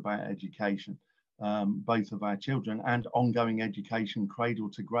believe, is about education, both of our children and ongoing education, cradle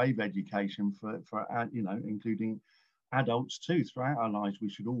to grave education for including adults too. Throughout our lives, we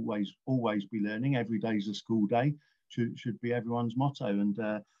should always be learning. Every day is a school day should be everyone's motto. And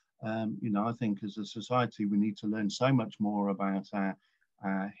I think as a society we need to learn so much more about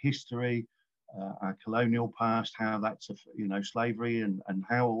our history, our colonial past, how that's slavery and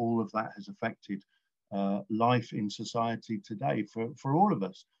how all of that has affected life in society today for all of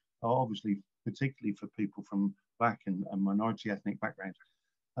us. Obviously, particularly for people from Black and minority ethnic backgrounds.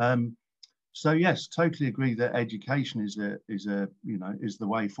 So yes, totally agree that education is the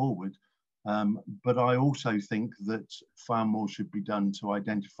way forward. But I also think that far more should be done to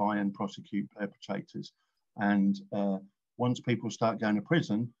identify and prosecute perpetrators. And once people start going to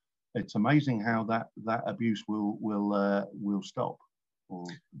prison, it's amazing how that abuse will stop, or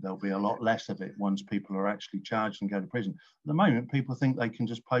there'll be a lot less of it once people are actually charged and go to prison. At the moment, people think they can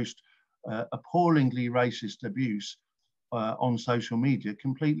just post appallingly racist abuse on social media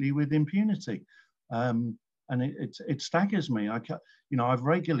completely with impunity. And it staggers me. I've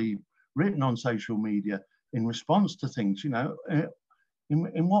regularly written on social media in response to things.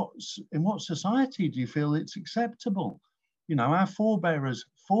 In what society do you feel it's acceptable? Our forebearers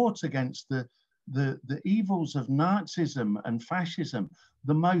fought against the evils of Nazism and fascism,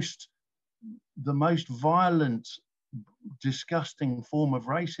 the most violent, disgusting form of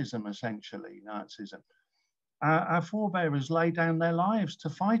racism, essentially, Nazism. Our forebearers laid down their lives to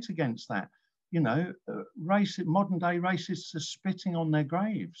fight against that. Modern day racists are spitting on their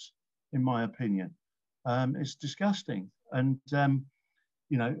graves, in my opinion. It's disgusting. And,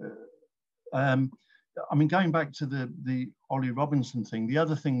 going back to the Ollie Robinson thing, the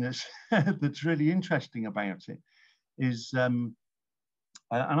other thing that's that's really interesting about it is, and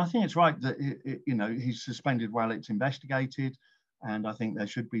I think it's right that he's suspended while it's investigated, and I think there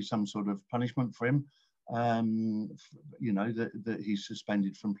should be some sort of punishment for him. That he's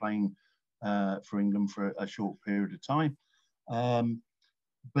suspended from playing for England for a short period of time.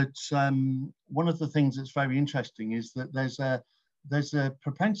 But one of the things that's very interesting is that there's a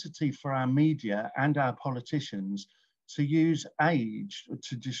propensity for our media and our politicians to use age,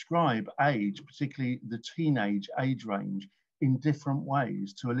 to describe age, particularly the teenage age range, in different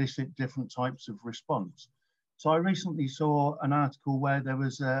ways to elicit different types of response. So I recently saw an article where there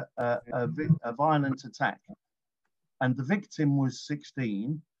was a violent attack, and the victim was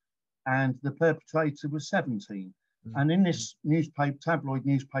 16 and the perpetrator was 17. And in this tabloid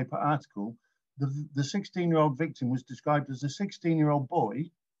newspaper article, the 16-year-old victim was described as a 16-year-old boy,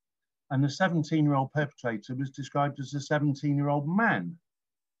 and the 17-year-old perpetrator was described as a 17-year-old man.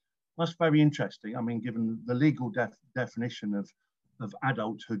 That's very interesting. I mean, given the legal definition of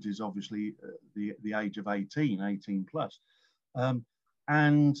adulthood is obviously the age of 18 plus.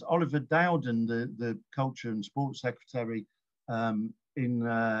 And Oliver Dowden, the Culture and Sports Secretary,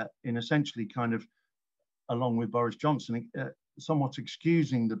 in essentially kind of, along with Boris Johnson, somewhat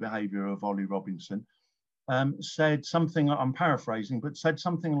excusing the behaviour of Ollie Robinson, said something, I'm paraphrasing, but said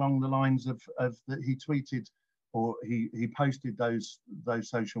something along the lines of that he tweeted, or he posted those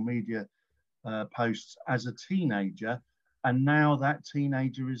social media posts as a teenager, and now that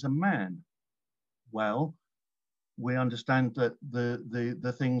teenager is a man. Well, we understand that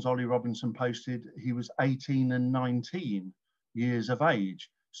the things Ollie Robinson posted, he was 18 and 19 years of age.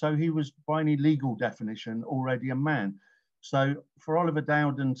 So he was, by any legal definition, already a man. So for Oliver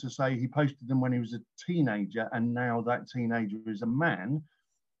Dowden to say he posted them when he was a teenager and now that teenager is a man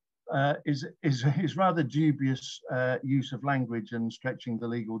is rather dubious use of language and stretching the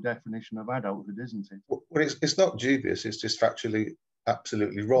legal definition of adulthood, isn't it? Well, it's not dubious, it's just factually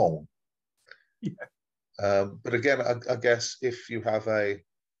absolutely wrong. Yeah. But again, I guess if you have a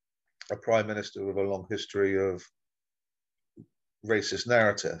prime minister with a long history of racist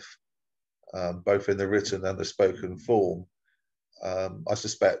narrative, both in the written and the spoken form, I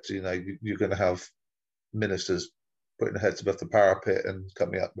suspect you're going to have ministers putting their heads above the parapet and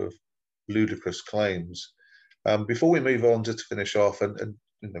coming up with ludicrous claims. Before we move on, just to finish off and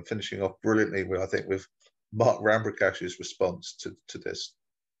finishing off brilliantly with Mark Ramprokash's response to this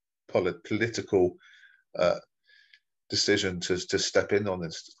political decision to step in on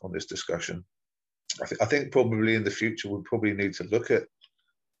this discussion. I think probably in the future we'll probably need to look at the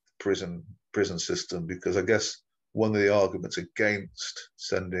prison system, because I guess one of the arguments against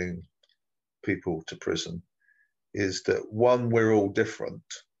sending people to prison is that, one, we're all different,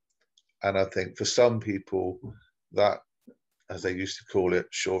 and I think for some people that, as they used to call it,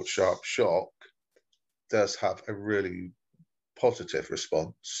 short, sharp shock, does have a really positive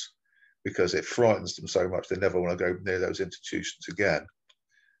response, because it frightens them so much they never want to go near those institutions again.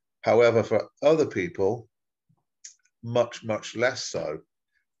 However, for other people, much, much less so.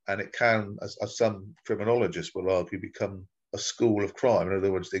 And it can, as some criminologists will argue, become a school of crime. In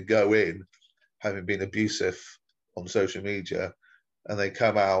other words, they go in having been abusive on social media, and they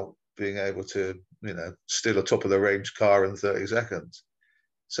come out being able to, steal a top of the range car in 30 seconds.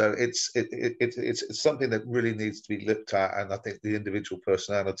 So it's something that really needs to be looked at, and I think the individual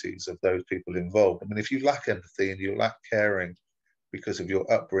personalities of those people involved. I mean, if you lack empathy and you lack caring because of your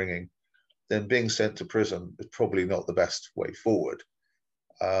upbringing, then being sent to prison is probably not the best way forward.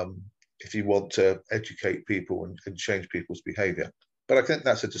 If you want to educate people and change people's behaviour. But I think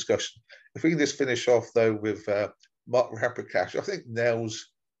that's a discussion. If we can just finish off, though, with Mark Ramprokash, I think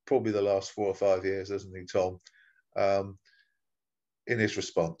nails probably the last 4 or 5 years, doesn't he, Tom, in his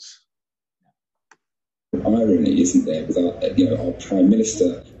response? Irony, isn't there, with our Prime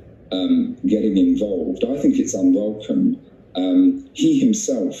Minister getting involved. I think it's unwelcome He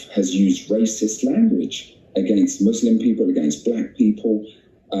himself has used racist language against Muslim people, against black people.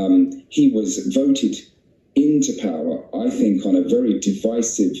 He was voted into power, I think, on a very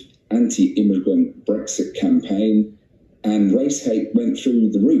divisive anti-immigrant Brexit campaign, and race hate went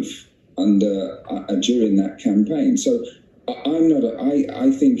through the roof during that campaign. So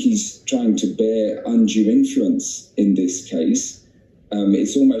I think he's trying to bear undue influence in this case.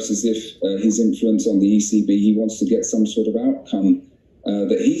 It's almost as if his influence on the ECB, he wants to get some sort of outcome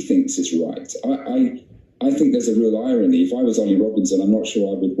that he thinks is right. I think there's a real irony. If I was Ollie Robinson, I'm not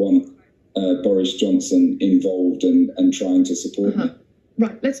sure I would want Boris Johnson involved and trying to support me.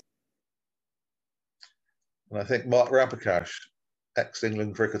 Right, let's. And I think Mark Rapakash,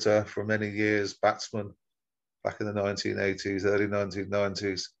 ex-England cricketer for many years, batsman back in the 1980s, early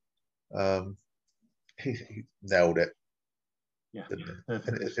 1990s, he nailed it. Yeah.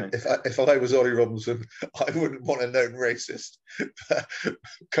 If I was Ollie Robinson, I wouldn't want a known racist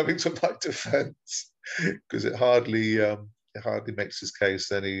coming to my defence, because it hardly makes his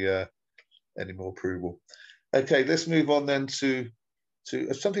case any more provable. Okay, let's move on then to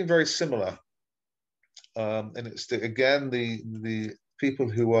something very similar, and it's again the people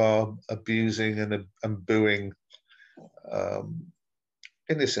who are abusing and booing.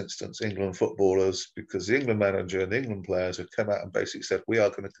 In this instance, England footballers, because the England manager and the England players have come out and basically said, we are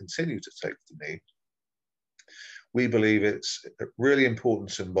going to continue to take the knee. We believe it's a really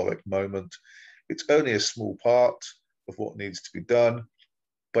important symbolic moment. It's only a small part of what needs to be done,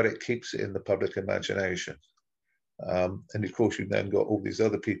 but it keeps it in the public imagination. And of course, you've then got all these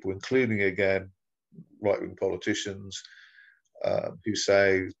other people, including, again, right-wing politicians who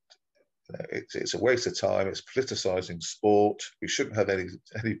say, it's a waste of time. It's politicizing sport. We shouldn't have any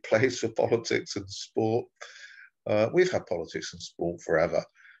place for politics in sport. We've had politics in sport forever.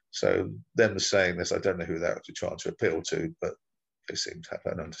 So them saying this, I don't know who they're actually trying to appeal to, but they seem to have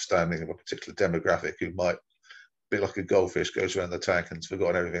an understanding of a particular demographic who might be like a goldfish, goes around the tank and's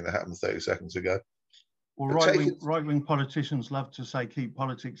forgotten everything that happened 30 seconds ago. Well, right-wing politicians love to say keep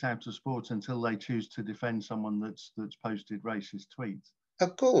politics out of sport until they choose to defend someone that's posted racist tweets.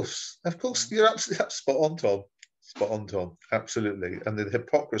 Of course, you're absolutely spot on, Tom. Spot on, Tom. Absolutely, and the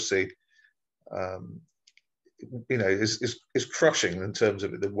hypocrisy, is crushing in terms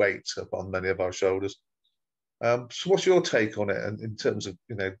of the weight upon many of our shoulders. So, what's your take on it, and in terms of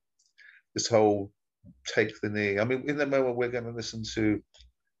this whole take the knee? I mean, in the moment we're going to listen to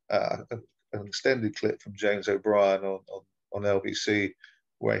an extended clip from James O'Brien on LBC,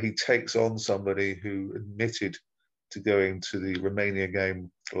 where he takes on somebody who admitted to going to the Romania game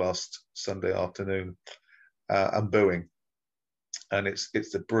last Sunday afternoon and booing, and it's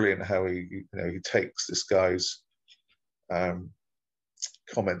brilliant how he takes this guy's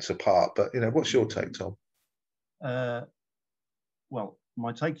comments apart. But what's your take, Tom? Well,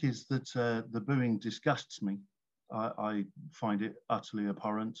 my take is that the booing disgusts me. I find it utterly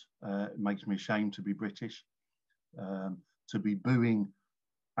abhorrent. It makes me ashamed to be British, to be booing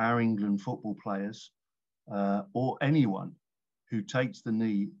our England football players. Or anyone who takes the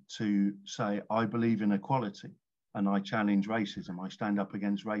knee to say, I believe in equality and I challenge racism, I stand up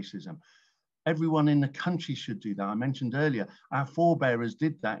against racism. Everyone in the country should do that. I mentioned earlier, our forebearers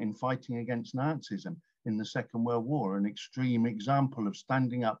did that in fighting against Nazism in the Second World War, an extreme example of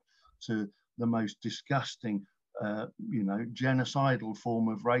standing up to the most disgusting, genocidal form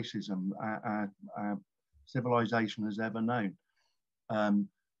of racism our civilization has ever known.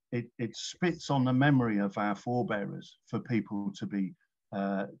 It spits on the memory of our forebearers for people to be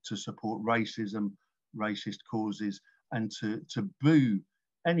to support racism, racist causes, and to boo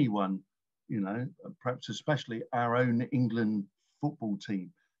anyone, perhaps especially our own England football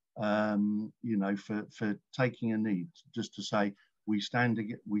team, for taking a knee, just to say we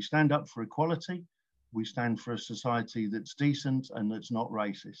stand up for equality, we stand for a society that's decent and that's not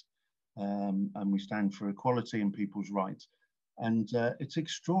racist, and we stand for equality and people's rights. And it's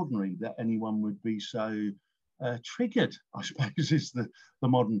extraordinary that anyone would be so triggered, I suppose is the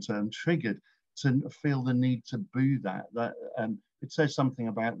modern term, triggered to feel the need to boo that. It says something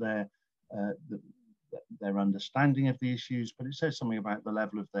about their understanding of the issues, but it says something about the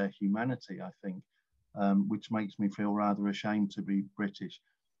level of their humanity, I think, which makes me feel rather ashamed to be British.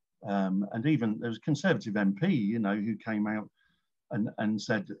 And even there was a Conservative MP, who came out and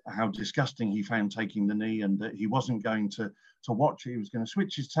said how disgusting he found taking the knee, and that he wasn't going to watch it. He was going to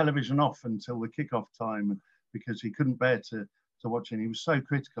switch his television off until the kickoff time because he couldn't bear to watch it. And he was so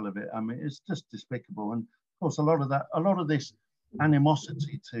critical of it. I mean, it's just despicable. And of course, a lot of this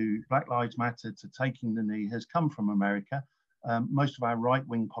animosity to Black Lives Matter, to taking the knee, has come from America. Most of our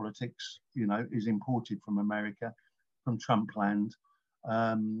right-wing politics, is imported from America. from Trumpland,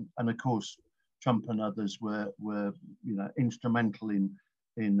 and of course Trump and others were instrumental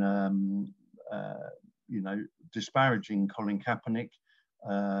in disparaging Colin Kaepernick,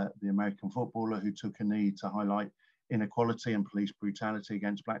 the American footballer who took a knee to highlight inequality and police brutality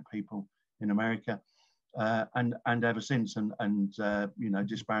against black people in America, and ever since, and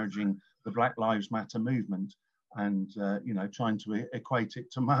disparaging the Black Lives Matter movement, and trying to equate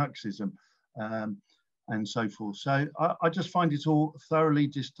it to Marxism, and so forth. So I just find it all thoroughly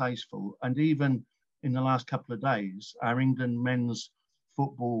distasteful. And even in the last couple of days, our England men's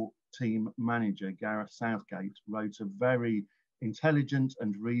football team manager, Gareth Southgate, wrote a very intelligent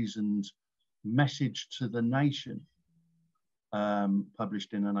and reasoned message to the nation,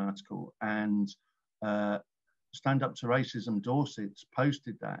 published in an article. And Stand Up to Racism Dorset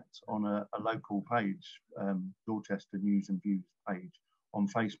posted that on a local page, Dorchester News and Views page on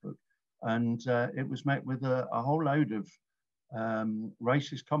Facebook. And it was met with a whole load of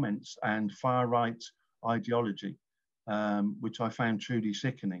racist comments and far-right ideology, which I found truly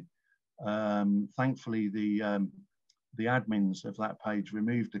sickening. Thankfully, the admins of that page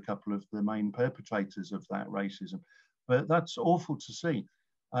removed a couple of the main perpetrators of that racism. But that's awful to see.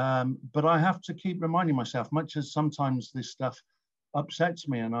 But I have to keep reminding myself, much as sometimes this stuff upsets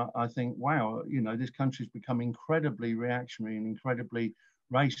me, and I think, wow, this country's become incredibly reactionary and incredibly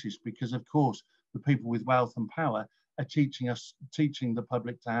racist, because of course the people with wealth and power are teaching the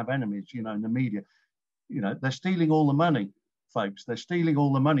public to have enemies, in the media. They're stealing all the money, folks. They're stealing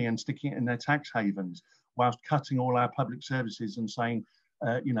all the money and sticking it in their tax havens, whilst cutting all our public services and saying,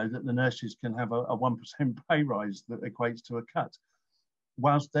 that the nurses can have a 1% pay rise that equates to a cut,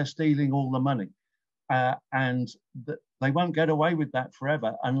 whilst they're stealing all the money. And they won't get away with that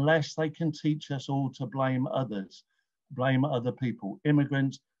forever unless they can teach us all to blame others, blame other people,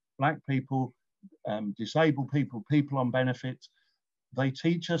 immigrants, black people, disabled people, people on benefits. They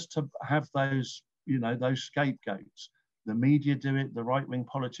teach us to have those, those scapegoats. The media do it, the right-wing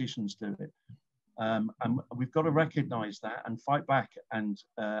politicians do it. And we've got to recognize that and fight back, and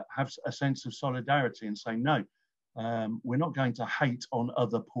have a sense of solidarity and say, no, we're not going to hate on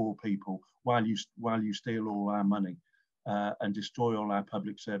other poor people while you steal all our money and destroy all our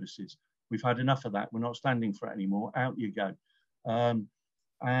public services. We've had enough of that. We're not standing for it anymore. Out you go.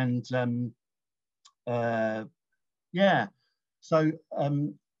 Yeah. So,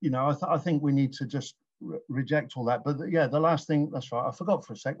 I think we need to just reject all that. But the last thing, that's right, I forgot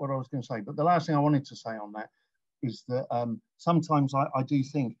for a sec what I was going to say. But the last thing I wanted to say on that is that sometimes I do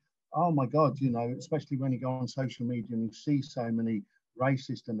think, oh my God, especially when you go on social media and you see so many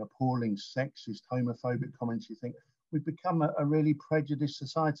racist and appalling, sexist, homophobic comments, you think we've become a really prejudiced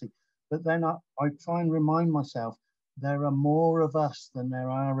society. But then I try and remind myself, there are more of us than there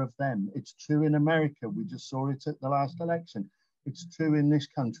are of them. It's true in America. We just saw it at the last election. It's true in this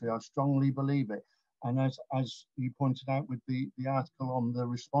country. I strongly believe it. And as you pointed out with the article on the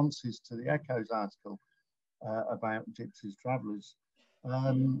responses to the Echo's article about Gypsies Travellers,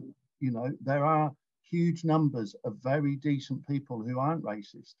 there are huge numbers of very decent people who aren't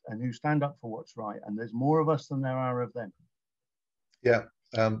racist and who stand up for what's right. And there's more of us than there are of them. Yeah,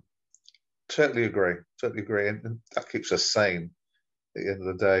 totally agree. And that keeps us sane at the end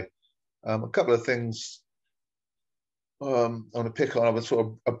of the day. A couple of things I want to pick on. I was sort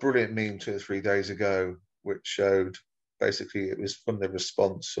of a brilliant meme 2 or 3 days ago, which showed basically it was from the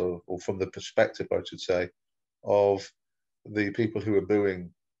response or from the perspective, I should say, of the people who were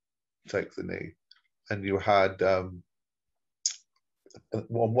booing Take the Knee. And you had on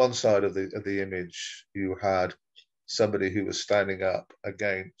one side of the image, you had somebody who was standing up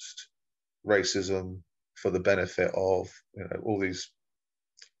against racism for the benefit of all these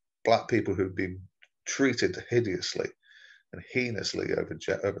black people who've been treated hideously and heinously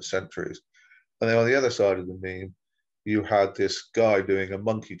over centuries. And then on the other side of the meme, you had this guy doing a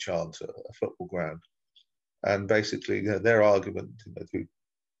monkey chant at a football ground. And basically, their argument,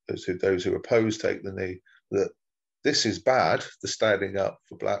 those who oppose Take the Knee, that this is bad, the standing up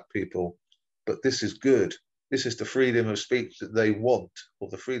for black people, but this is good. This is the freedom of speech that they want, or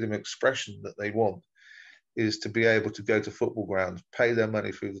the freedom of expression that they want, is to be able to go to football grounds, pay their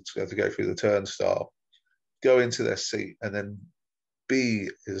money to go through the turnstile, go into their seat, and then be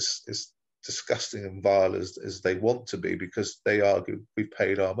as disgusting and vile as they want to be, because they argue we've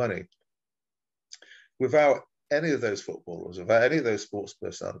paid our money. Without any of those footballers, without any of those sports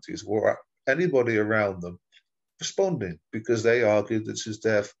personalities, or anybody around them responding, because they argue this is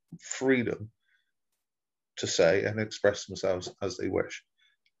their freedom to say and express themselves as they wish.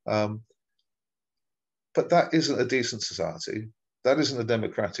 But that isn't a decent society. That isn't a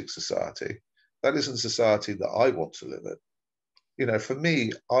democratic society. That isn't society that I want to live in. You know, for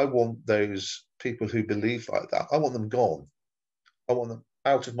me, I want those people who believe like that. I want them gone. I want them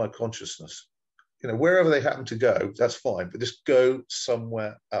out of my consciousness. You know, wherever they happen to go, that's fine, but just go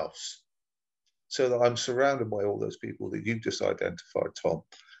somewhere else, so that I'm surrounded by all those people that you've just identified, Tom.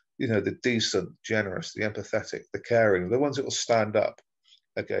 You know, the decent, generous, the empathetic, the caring, the ones that will stand up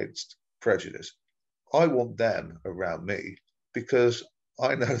against prejudice. I want them around me, because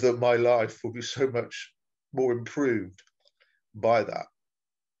I know that my life will be so much more improved by that.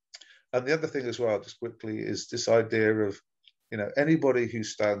 And the other thing as well, just quickly, is this idea of, you know, anybody who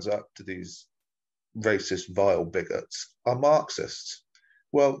stands up to these racist, vile bigots are Marxists.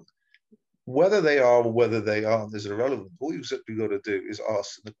 Well, whether they are or whether they aren't is irrelevant. All you've simply got to do is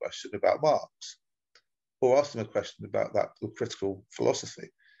ask them a question about Marx, or ask them a question about that critical philosophy.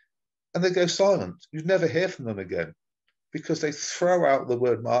 And they go silent. You never hear from them again, because they throw out the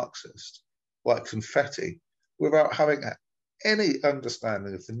word Marxist like confetti without having any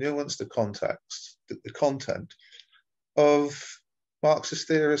understanding of the nuance, the context, the content of Marxist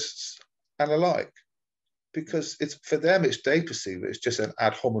theorists and alike. Because it's, for them, they perceive it's just an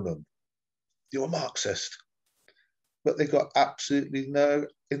ad hominem. You're a Marxist. But they've got absolutely no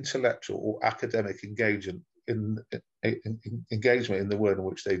intellectual or academic engagement in the word in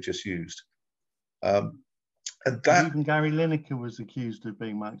which they just used. And that, even Gary Lineker was accused of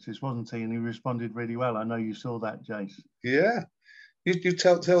being Marxist, wasn't he? And he responded really well. I know you saw that, Jace. Yeah. You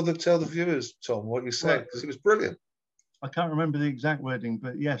tell the viewers, Tom, what you said, because it was brilliant. I can't remember the exact wording,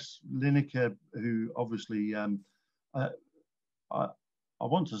 but yes, Lineker, who obviously, I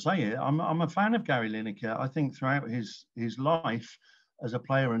want to say it, I'm a fan of Gary Lineker. I think throughout his life as a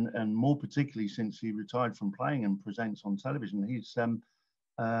player, and more particularly since he retired from playing and presents on television, he's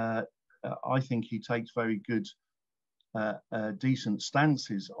I think he takes very good, decent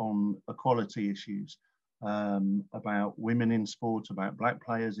stances on equality issues, about women in sport, about black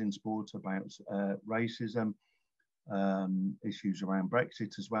players in sport, about racism, issues around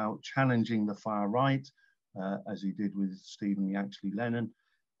Brexit as well, challenging the far right, as he did with Stephen Yaxley Lennon.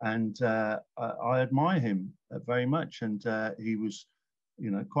 And I admire him very much. And he was, you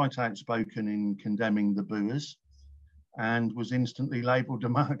know, quite outspoken in condemning the booers, and was instantly labelled a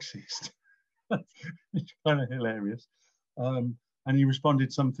Marxist. It's kind of hilarious. And he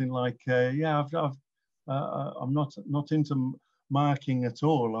responded something like, "Yeah, I'm not into marking at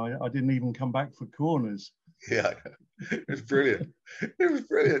all. I didn't even come back for corners." Yeah, it was brilliant. It was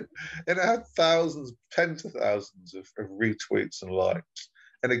brilliant. And it had thousands, tens of thousands of retweets and likes.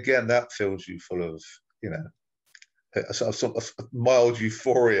 And again, that fills you full of, you know, a sort of mild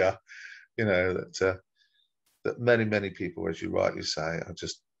euphoria, you know, that many people, as you rightly say, are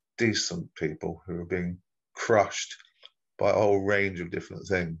just decent people who are being crushed by a whole range of different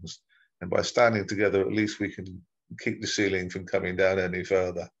things. And by standing together, at least we can keep the ceiling from coming down any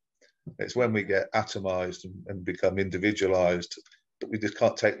further. It's when we get atomized and become individualized that we just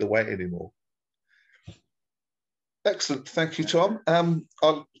can't take the weight anymore. Excellent. Thank you, Tom.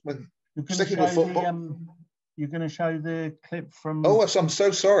 Sticking with football. You're going to show the clip from... Oh, I'm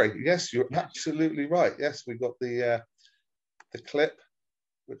so sorry. Yes, you're absolutely right. Yes, we got the clip,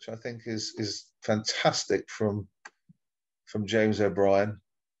 which I think is fantastic, from James O'Brien.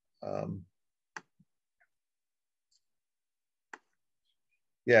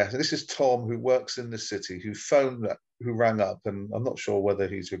 Yeah, so this is Tom, who works in the city, who rang up, and I'm not sure whether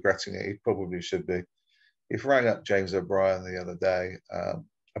he's regretting it. He probably should be. He rang up James O'Brien the other day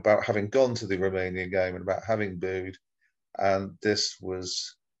about having gone to the Romanian game and about having booed, and this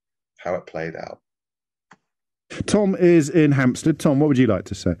was how it played out. Tom is in Hampstead. Tom, what would you like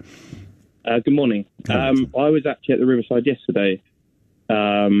to say? Good morning. I was actually at the Riverside yesterday,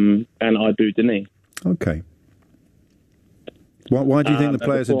 and I booed the knee. Okay. Why do you think the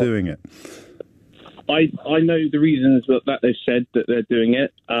players are doing it? I know the reasons that they've said that they're doing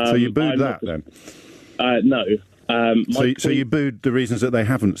it. So you booed that then? No. So you booed the reasons that they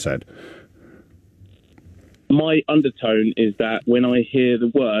haven't said? My undertone is that when I hear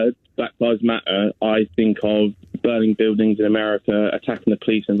the word Black Lives Matter, I think of burning buildings in America, attacking the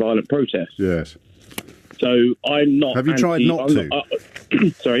police, and violent protests. Yes. So I'm not... Have you tried not to?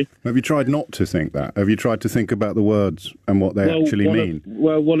 Sorry? Have you tried not to think that? Have you tried to think about the words and what they actually mean?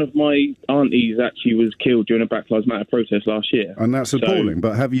 One of my aunties actually was killed during a Black Lives Matter protest last year. And that's appalling,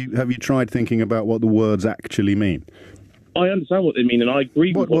 but have you tried thinking about what the words actually mean? I understand what they mean, and I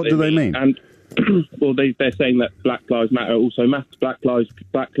agree with what do they mean? And well, they're saying that Black Lives Matter also matter. Black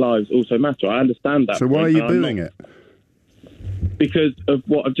lives also matter. I understand that. So why are you booing it? because of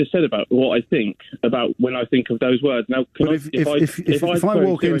what I've just said about what I think about when I think of those words. Now, if I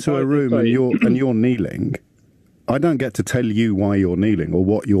walk into a room and you're kneeling, I don't get to tell you why you're kneeling or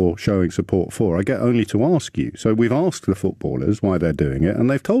what you're showing support for. I get only to ask you. So we've asked the footballers why they're doing it, and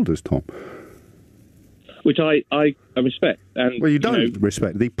they've told us, Tom. Which I respect. And, well, you don't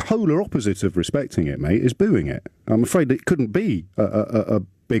respect. The polar opposite of respecting it, mate, is booing it. I'm afraid it couldn't be a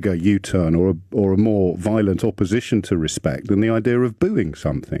bigger U-turn or a more violent opposition to respect than the idea of booing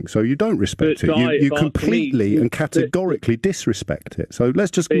something. So you don't respect it. You completely and categorically disrespect it. So let's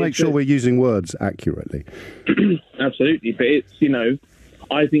just make sure we're using words accurately. Absolutely. But it's,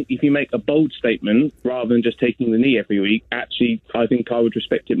 I think if you make a bold statement rather than just taking the knee every week, actually, I think I would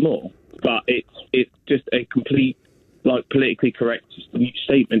respect it more. But it's just a complete, politically correct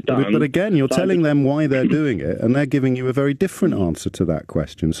statement done. But again, you're telling them why they're doing it, and they're giving you a very different answer to that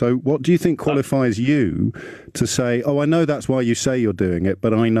question. So what do you think qualifies you to say, oh, I know that's why you say you're doing it,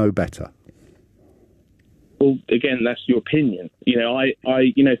 but I know better? Well, again, that's your opinion.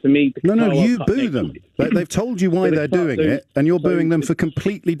 For me... No, you boo them. They've told you why they're doing it, and you're booing them for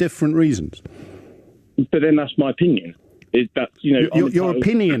completely different reasons. But then that's my opinion. Your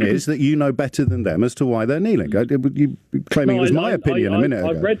opinion is that you know better than them as to why they're kneeling. You claiming it was my opinion a minute ago.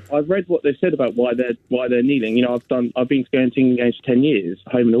 I've read what they've said about why they're kneeling. I've been going to England games for 10 years,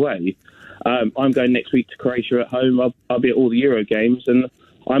 home and away. I'm going next week to Croatia at home. I'll be at all the Euro games, and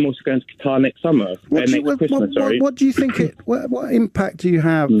I'm also going to Qatar next summer. What do you think? What impact do you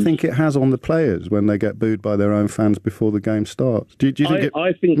think it has on the players when they get booed by their own fans before the game starts? Do you think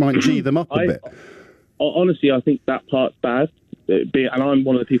it might G them up a bit? Honestly, I think that part's bad, and I'm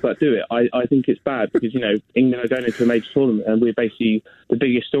one of the people that do it. I think it's bad because, England are going into a major tournament, and we're basically, the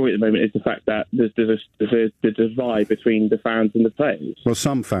biggest story at the moment is the fact that there's a divide between the fans and the players. Well,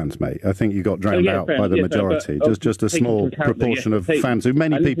 some fans, mate. I think you got drowned out by the majority. Just a small proportion of fans who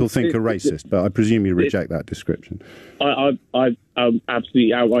many people think are racist, but I presume you reject that description. I'm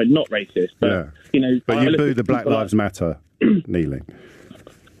absolutely outright not racist, but, But you boo the Black Lives Matter kneeling.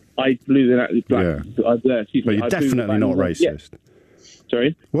 I blew that. But you're definitely not racist. Yeah.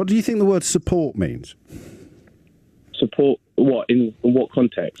 Sorry? What do you think the word support means? Support what? In what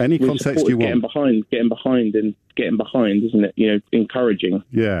context? Any context you want. Getting behind, isn't it? Encouraging.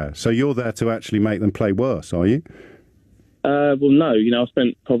 Yeah. So you're there to actually make them play worse, are you? Well, no. I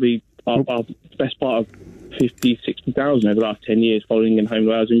spent probably our best part of 60,000 over the last 10 years following in home.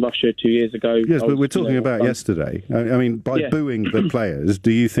 I was in Russia 2 years ago. Yes, but we're talking about yesterday. I mean, by booing the players,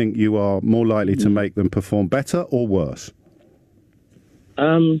 do you think you are more likely to make them perform better or worse?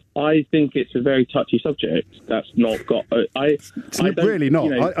 I think it's a very touchy subject. That's not got... It's really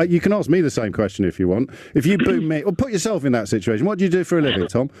not. You can ask me the same question if you want. If you boo me... Or put yourself in that situation. What do you do for a living,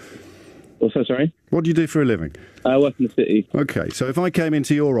 Tom? What's that, sorry? What do you do for a living? I work in the city. Okay, so if I came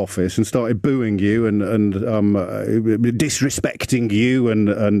into your office and started booing you and disrespecting you,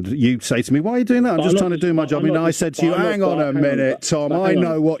 and you say to me, "Why are you doing that?" I'm just trying to do my job. I said to you, "Hang on a minute, Tom. I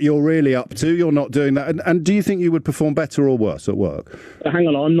know what you're really up to. You're not doing that." And do you think you would perform better or worse at work? Hang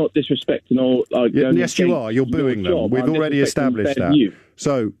on, I'm not disrespecting or. Yes, you are. You're booing them. We've already established that.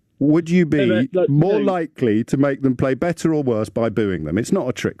 So. Would you be more likely to make them play better or worse by booing them? It's not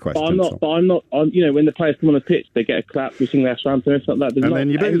a trick question. I'm not. When the players come on the pitch, they get a clap, we sing their anthem, and stuff like that. And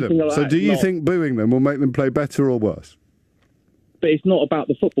then you boo them. So do you think booing them will make them play better or worse? But it's not about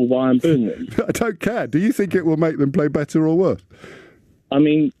the football why I'm booing them. I don't care. Do you think it will make them play better or worse? I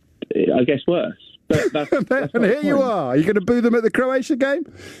mean, I guess worse. That's and here you are. Are you going to boo them at the Croatia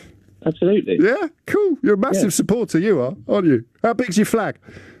game? Absolutely. Yeah? Cool. You're a massive supporter, you are, aren't you? How big's your flag?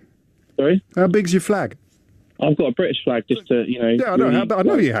 Sorry? How big's your flag? I've got a British flag just to, Yeah, I know. I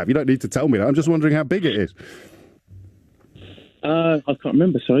know you have. You don't need to tell me that. I'm just wondering how big it is. I can't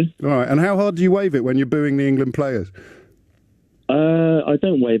remember, sorry. All right. And how hard do you wave it when you're booing the England players? I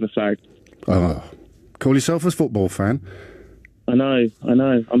don't wave a flag. Oh. Call yourself a football fan? I know.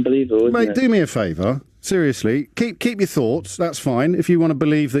 Unbelievable, isn't Mate, do me a favour. Seriously, keep your thoughts. That's fine. If you want to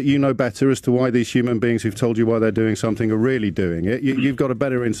believe that you know better as to why these human beings who've told you why they're doing something are really doing it, you've got a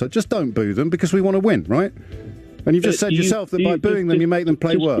better insight. Just don't boo them because we want to win, right? And you've just said yourself that by booing them, you make them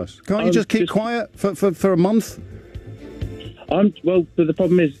play worse. Can't you just keep quiet for a month? Well, the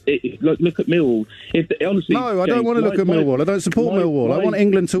problem is, look at Millwall. Honestly, no, I don't want to look at Millwall. I don't support Millwall. I want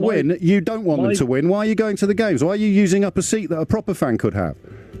England to win. You don't want them to win. Why are you going to the games? Why are you using up a seat that a proper fan could have?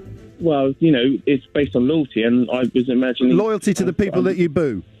 Well, it's based on loyalty, and I was imagining... Loyalty to the people that you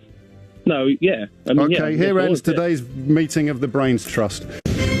boo? No, yeah. Okay, here ends today's meeting of the Brains Trust.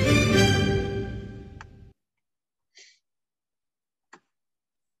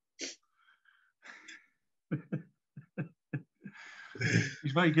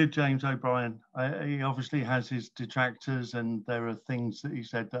 He's very good, James O'Brien. He obviously has his detractors, and there are things that he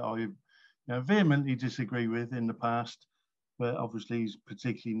said that I vehemently disagree with in the past. But obviously, he's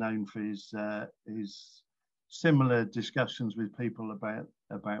particularly known for his similar discussions with people about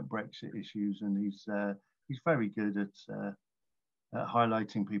Brexit issues, and he's very good at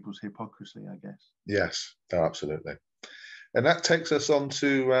highlighting people's hypocrisy, I guess. Yes, absolutely. And that takes us on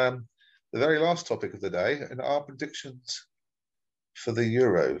to the very last topic of the day, and our predictions for the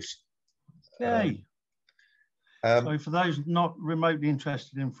Euros. Yay! So for those not remotely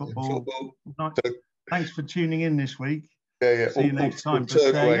interested in football, thanks for tuning in this week. Yeah. See you next time.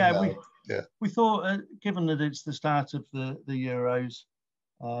 We thought, given that it's the start of the Euros,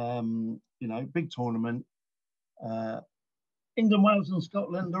 big tournament, England, Wales and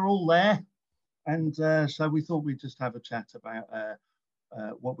Scotland are all there. And so we thought we'd just have a chat about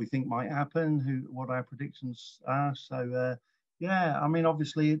what we think might happen, what our predictions are. So,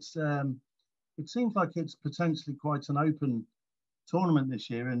 obviously it seems like it's potentially quite an open tournament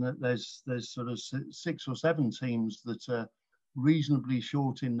this year, in that there's sort of 6 or 7 teams that are reasonably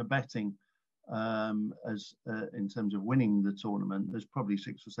short in the betting as in terms of winning the tournament. There's probably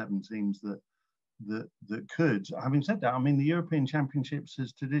 6 or 7 teams that could. Having said that, I mean, the European Championships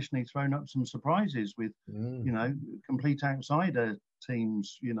has traditionally thrown up some surprises with, complete outsider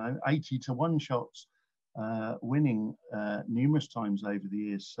teams, 80-1 shots winning numerous times over the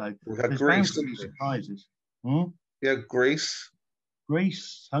years. So there's bound to be surprises. Yeah, Greece,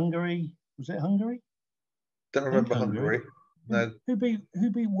 Hungary. Was it Hungary? Don't remember Hungary. No. Who beat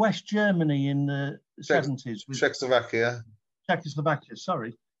West Germany in the 70s? Czechoslovakia.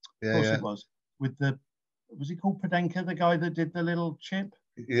 Sorry. Of course it was. Was he called Podenka, the guy that did the little chip?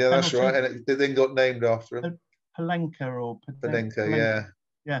 Yeah, that's right. And it then got named after him. Palenka or Podenka,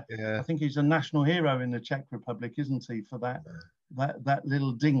 yeah. I think he's a national hero in the Czech Republic, isn't he, for that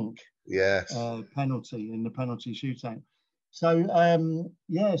little dink penalty in the penalty shootout. So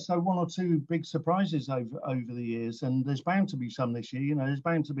so 1 or 2 big surprises over the years, and there's bound to be some this year. There's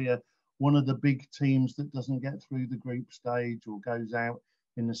bound to be one of the big teams that doesn't get through the group stage or goes out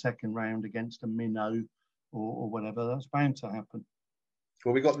in the second round against a minnow or whatever. That's bound to happen.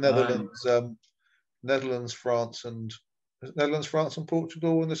 Well, we got Netherlands, France, and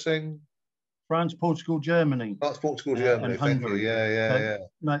Portugal in the same. France, Portugal, Germany. France, Portugal, Germany. And Hungary. Yeah.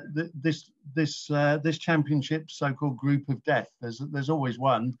 No, this championship, so-called group of death. There's always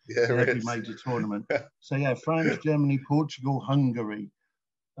one in every major tournament. So France, Germany, Portugal, Hungary.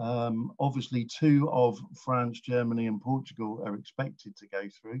 Obviously, 2 of France, Germany, and Portugal are expected to go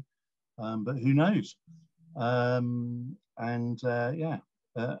through, but who knows? Of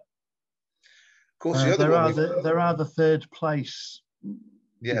course, there are the third place.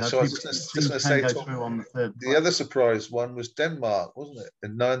 Yeah, so I was just going to say, the other surprise one was Denmark, wasn't it,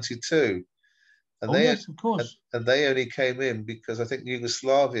 in '92? And yes, of course. And they only came in because I think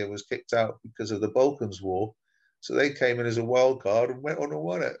Yugoslavia was kicked out because of the Balkans War. So they came in as a wild card and went on and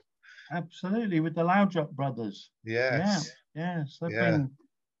won it. Absolutely, with the Laudrup brothers. Yes. Yeah. So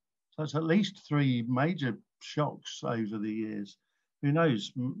it's at least 3 major shocks over the years. Who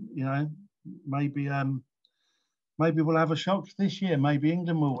knows? Maybe we'll have a shock this year. Maybe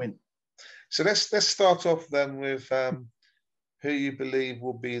England will win. So let's start off then with who you believe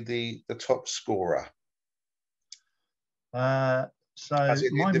will be the top scorer. So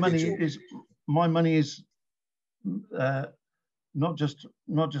my money is not just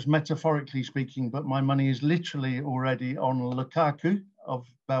metaphorically speaking, but my money is literally already on Lukaku of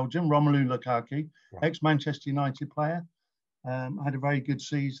Belgium, Romelu Lukaku, ex-Manchester United player. Had a very good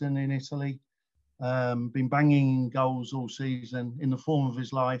season in Italy. Been banging goals all season, in the form of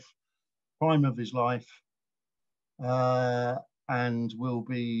his life, prime of his life, and will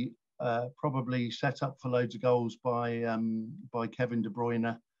be probably set up for loads of goals by Kevin De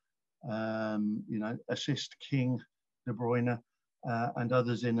Bruyne, assist king De Bruyne, and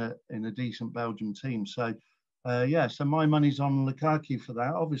others in a decent Belgium team. So so my money's on Lukaku for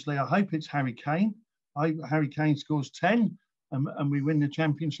that. Obviously, I hope it's Harry Kane. Harry Kane scores 10 and we win the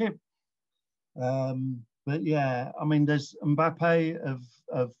championship. But I mean, there's Mbappe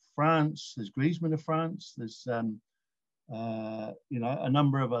of France, there's Griezmann of France, there's a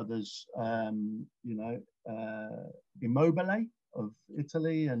number of others, Immobile of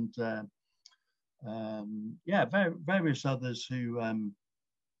Italy, and various others who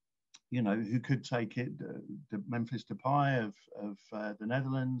who could take it. Memphis Depay of the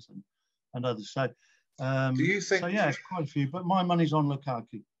Netherlands and others. So do you think? So it's quite a few. But my money's on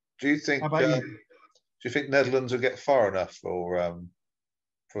Lukaku. Do you think? How about you? Do you think Netherlands will get far enough, or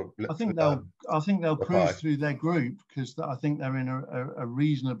I think they'll the cruise pie. through their group, because I think they're in a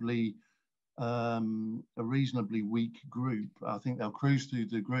reasonably weak group. I think they'll cruise through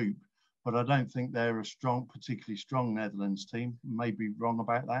the group, but I don't think they're a particularly strong Netherlands team. May be wrong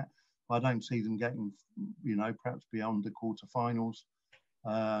about that. I don't see them getting, perhaps beyond the quarterfinals.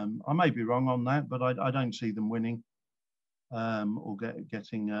 I may be wrong on that, but I don't see them winning or perhaps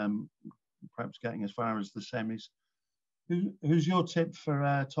getting as far as the semis. Who's your tip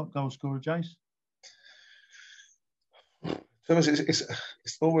for top goal scorer, Jace?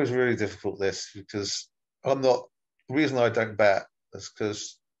 It's always really difficult, this, because the reason I don't bet is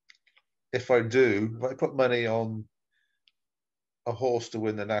because if I put money on a horse to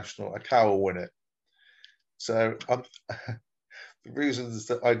win the national, a cow will win it. So the reasons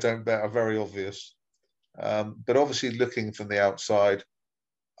that I don't bet are very obvious. But obviously, looking from the outside,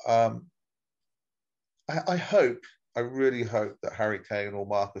 I really hope that Harry Kane or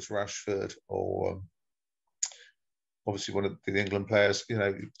Marcus Rashford or obviously one of the England players,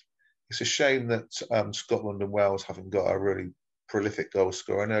 it's a shame that Scotland and Wales haven't got a really prolific goal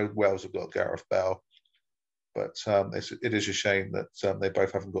scorer. I know Wales have got Gareth Bale, but it is a shame that they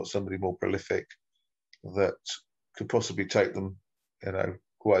both haven't got somebody more prolific that could possibly take them,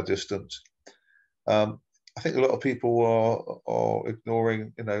 quite a distance. I think a lot of people are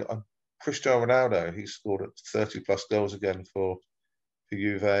ignoring, Cristiano Ronaldo. He scored 30 plus goals again for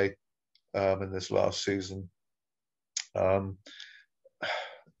Juve in this last season. Kylian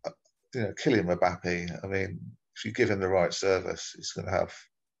Mbappe. I mean, if you give him the right service, he's going to have,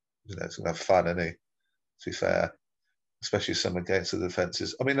 it's going to have fun, isn't he? To be fair, especially some against the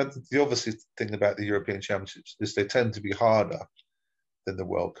defences. I mean, the obvious thing about the European Championships is they tend to be harder than the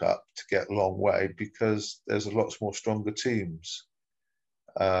World Cup to get a long way, because there's a lot more stronger teams.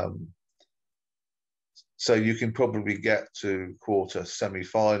 So you can probably get to quarter,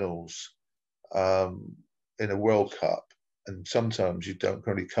 semi-finals in a World Cup, and sometimes you don't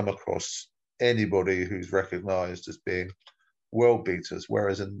really come across anybody who's recognised as being world beaters,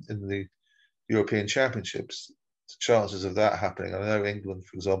 whereas in the European Championships, the chances of that happening, I know England,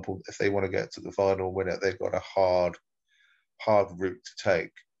 for example, if they want to get to the final and win it, they've got a hard route to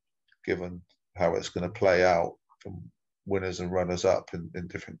take, given how it's going to play out from winners and runners up in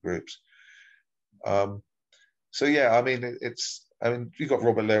different groups. So yeah, I mean, you've got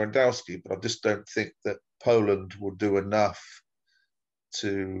Robert Lewandowski, but I just don't think that Poland will do enough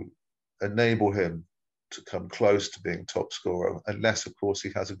to enable him to come close to being top scorer, unless, of course, he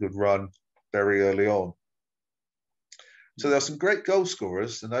has a good run very early on. So there are some great goal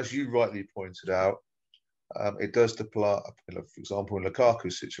scorers, and as you rightly pointed out, it does apply. For example, in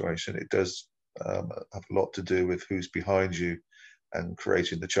Lukaku's situation, it does have a lot to do with who's behind you and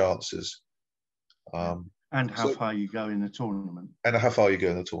creating the chances. And how far you go in the tournament. And how far you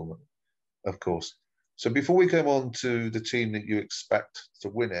go in the tournament, of course. So before we come on to the team that you expect to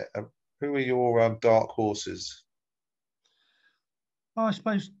win it, who are your dark horses? I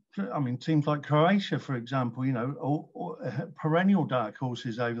suppose, teams like Croatia, for example, or perennial dark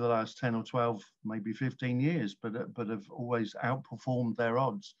horses over the last 10 or 12, maybe 15 years, but have always outperformed their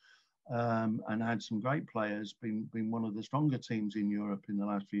odds and had some great players, been one of the stronger teams in Europe in the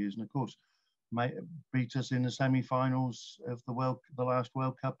last few years. And of course, beat us in the semi-finals of the last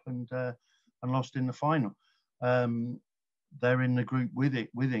World Cup and lost in the final. They're in the group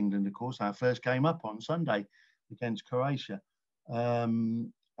with England, of course. Our first game up on Sunday against Croatia. So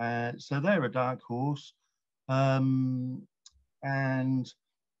they're a dark horse. And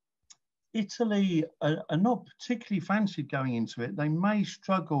Italy are not particularly fancied going into it. They may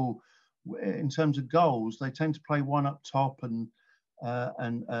struggle in terms of goals. They tend to play one up top and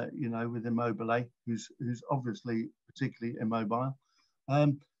with Immobile, who's obviously particularly immobile.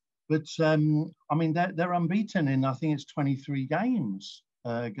 But they're unbeaten in, I think it's 23 games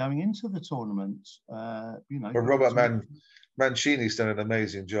going into the tournament. But Robert Mancini's done an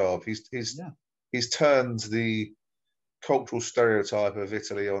amazing job. He's turned the cultural stereotype of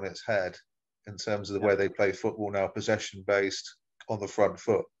Italy on its head in terms of the way they play football now, possession-based, on the front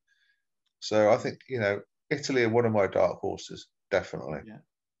foot. So I think, Italy are one of my dark horses, definitely. Yeah,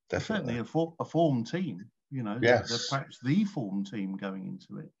 definitely. Certainly a form team, yes. They're perhaps the form team going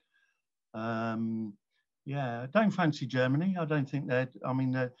into it. I don't fancy Germany. I don't think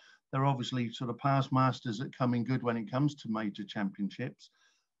they're obviously sort of past masters at coming good when it comes to major championships.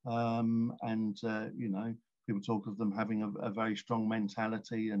 People talk of them having a very strong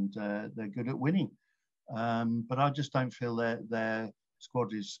mentality and they're good at winning. But I just don't feel their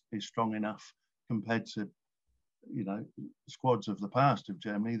squad is strong enough compared to, squads of the past of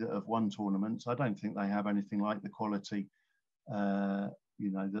Germany that have won tournaments. I don't think they have anything like the quality,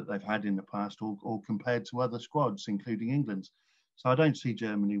 that they've had in the past, or compared to other squads, including England's. So I don't see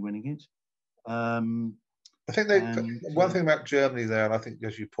Germany winning it. I think one thing about Germany there, and I think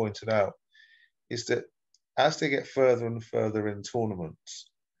as you pointed out, is that as they get further and further in tournaments,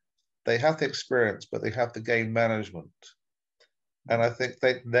 they have the experience, but they have the game management. And I think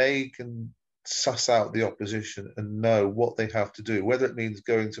they can suss out the opposition and know what they have to do, whether it means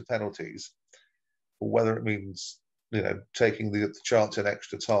going to penalties or whether it means, taking the chance in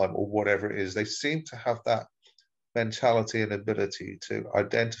extra time or whatever it is. They seem to have that mentality and ability to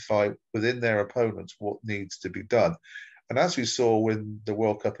identify within their opponents what needs to be done. And as we saw with the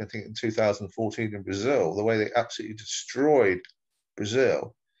World Cup, I think in 2014 in Brazil, the way they absolutely destroyed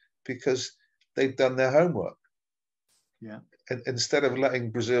Brazil because they'd done their homework. Yeah. And instead of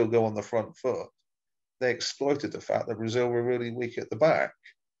letting Brazil go on the front foot, they exploited the fact that Brazil were really weak at the back.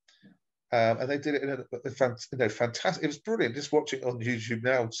 And they did it in a fantastic. It was brilliant. Just watching on YouTube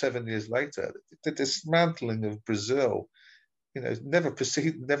now, 7 years later, the dismantling of Brazil, never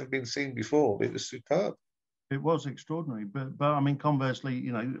been seen before. It was superb. It was extraordinary, but I mean,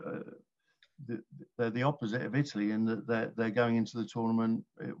 conversely, they're the opposite of Italy in that they're going into the tournament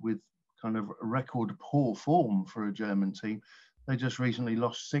with kind of record poor form for a German team. They just recently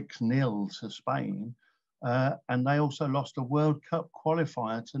lost 6-0 to Spain. And they also lost a World Cup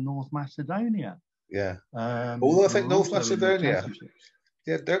qualifier to North Macedonia. Yeah. Although I think North Macedonia,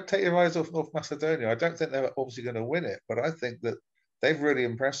 don't take your eyes off North Macedonia. I don't think they're obviously going to win it, but I think that they've really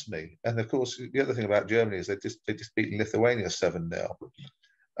impressed me. And of course, the other thing about Germany is they just beat Lithuania 7-0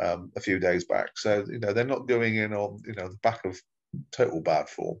 a few days back. So they're not going in on the back of total bad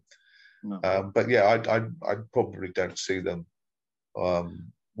form. No. But yeah, I probably don't see them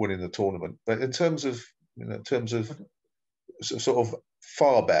winning the tournament. But in terms of sort of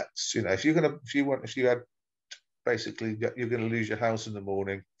far bets, if you had basically you're going to lose your house in the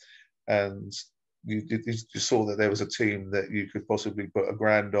morning, and you saw that there was a team that you could possibly put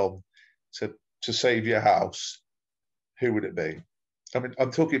 £1,000 on to save your house, who would it be? I mean,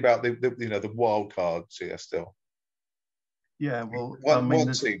 I'm talking about the wild cards here still. Yeah, well,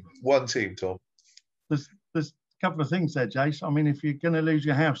 one team, Tom. There's a couple of things there, Jace. I mean, if you're going to lose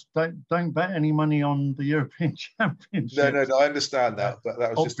your house, don't bet any money on the European Championship. No, I understand that, but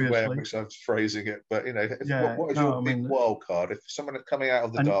that was obviously. Just the way in which I was phrasing it. But what is your big wild card? If someone coming out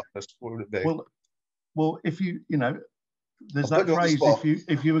of the darkness, what would it be? Well, if there's that phrase.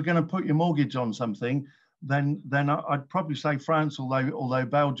 If you were going to put your mortgage on something, then I'd probably say France. Although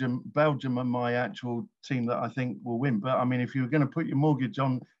Belgium are my actual team that I think will win. But I mean, if you were going to put your mortgage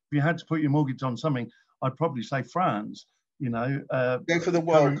on, if you had to put your mortgage on something, I'd probably say France. Go for the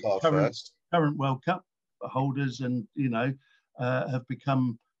wild card first. Current World Cup holders, and have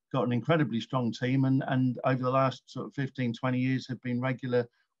got an incredibly strong team, and over the last sort of 15, 20 years have been regular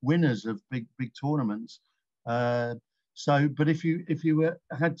winners of big tournaments. But if you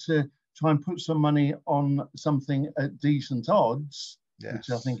had to try and put some money on something at decent odds, yes, which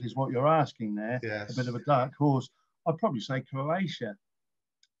I think is what you're asking there, yes, a bit of a dark horse, I'd probably say Croatia.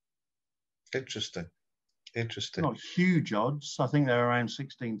 Interesting. Not huge odds. I think they're around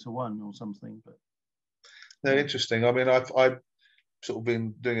 16-1 or something. But no, interesting. I mean, I've sort of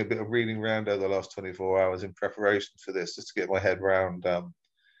been doing a bit of reading around over the last 24 hours in preparation for this, just to get my head around,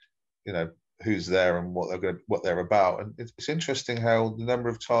 who's there and what they're about. And it's interesting how the number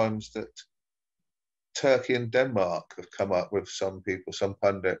of times that Turkey and Denmark have come up with some people, some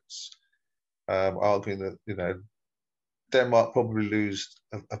pundits, arguing that Denmark probably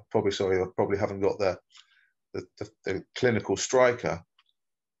probably haven't got the clinical striker,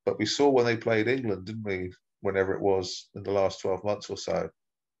 but we saw when they played England, didn't we? Whenever it was in the last 12 months or so,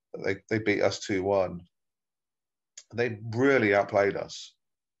 they beat us 2-1. They really outplayed us.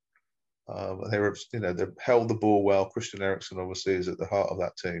 They held the ball well. Christian Eriksen obviously is at the heart of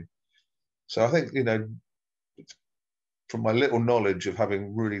that team. So I think from my little knowledge of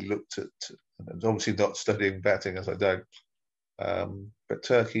having really looked at, and obviously not studying betting as I don't, but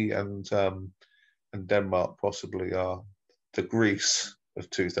Turkey and Denmark possibly are the Greece of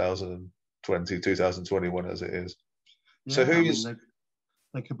 2020, 2021 as it is. Yeah, so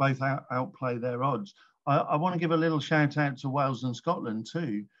they could both outplay their odds. I want to give a little shout out to Wales and Scotland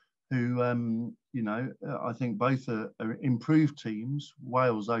too, who I think both are improved teams.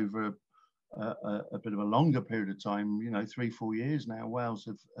 Wales over a bit of a longer period of time, 3-4 years now. Wales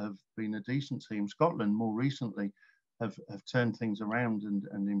have been a decent team. Scotland more recently have turned things around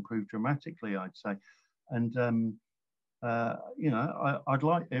and improved dramatically, I'd say. And I'd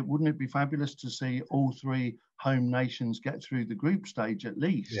like it. Wouldn't it be fabulous to see all three home nations get through the group stage at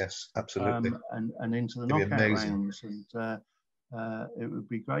least? Yes, absolutely. And into the knockout rounds. it would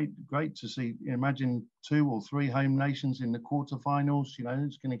be great to see. Imagine 2 or 3 home nations in the quarterfinals. You know,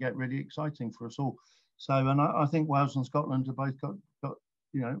 it's going to get really exciting for us all. So, and I think Wales and Scotland have both got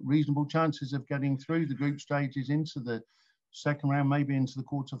reasonable chances of getting through the group stages into the second round, maybe into the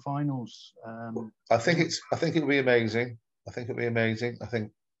quarterfinals. I think it'll be amazing. I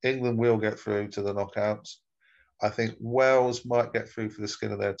think England will get through to the knockouts. I think Wales might get through for the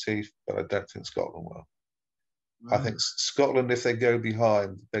skin of their teeth, but I don't think Scotland will. I think Scotland, if they go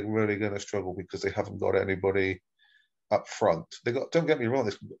behind, they're really going to struggle because they haven't got anybody up front. They got. Don't get me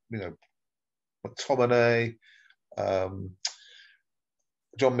wrong. McTominay, John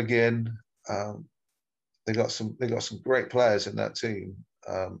McGinn. They got some great players in that team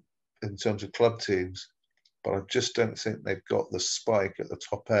in terms of club teams, but I just don't think they've got the spike at the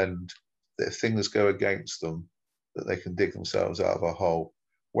top end that if things go against them, that they can dig themselves out of a hole.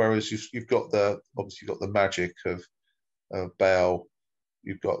 Whereas you've got the magic of Bale,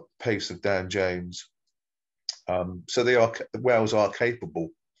 you've got pace of Dan James, so Wales are capable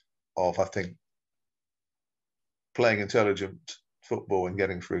of, I think, playing intelligent football and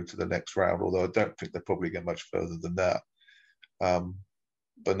getting through to the next round. Although I don't think they'll probably get much further than that.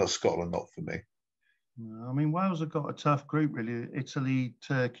 But not Scotland, not for me. I mean, Wales have got a tough group, really. Italy,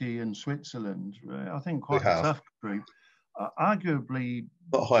 Turkey, and Switzerland. I think quite a tough group. Arguably,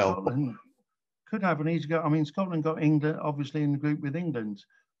 not high Scotland could have an easy go. I mean, Scotland got England, obviously, in the group with England,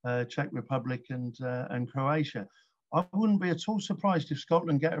 Czech Republic, and Croatia. I wouldn't be at all surprised if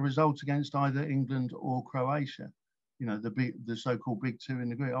Scotland get a result against either England or Croatia. You know, the so-called big 2 in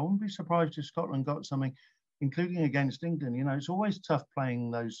the group. I wouldn't be surprised if Scotland got something, including against England. You know, it's always tough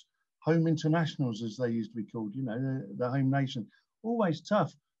playing those home internationals, as they used to be called. You know, the home nation. Always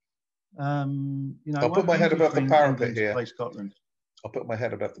tough. You know, I'll put my head above the parapet here. Play Scotland. I'll put my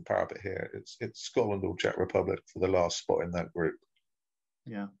head above the parapet here. It's Scotland or Czech Republic for the last spot in that group.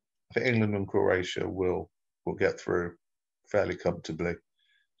 Yeah, I think England and Croatia will get through fairly comfortably.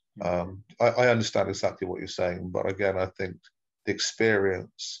 I understand exactly what you're saying, but again, I think the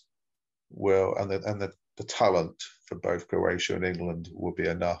experience will and the talent for both Croatia and England will be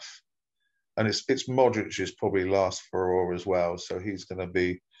enough. And it's Modric's probably last furore as well, so he's going to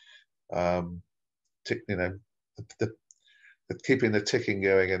be, keeping the ticking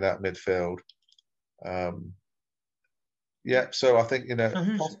going in that midfield. So I think So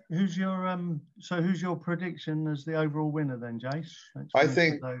who's your prediction as the overall winner then, Jace? I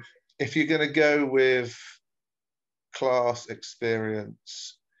think if you're going to go with class,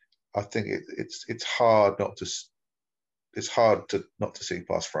 experience, I think it's hard not to see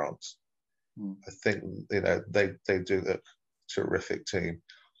past France. I think they do a terrific team.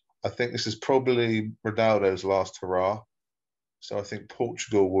 I think this is probably Ronaldo's last hurrah. So I think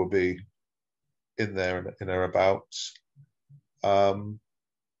Portugal will be in there in thereabouts.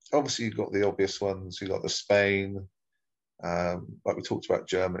 Obviously, you've got the obvious ones. You've got the Spain, like we talked about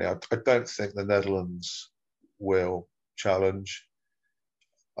Germany. I don't think the Netherlands will challenge.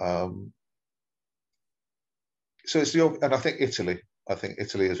 So it's and I think Italy. As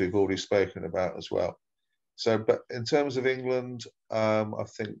we've already spoken about as well. So, but in terms of England, I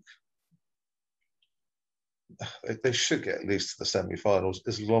think they should get at least to the semi-finals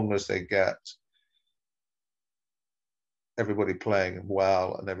as long as they get everybody playing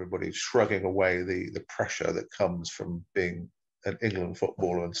well and everybody shrugging away the pressure that comes from being an England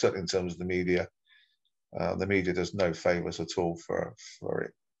footballer, and certainly in terms of the media. The media does no favours at all for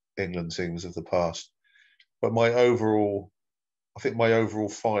England teams of the past. But my overall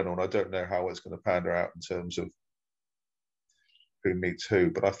final, and I don't know how it's going to pan out in terms of who meets who,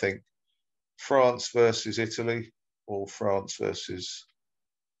 but I think France versus Italy or France versus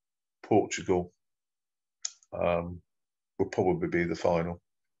Portugal will probably be the final.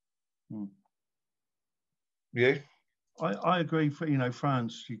 Yeah, I agree.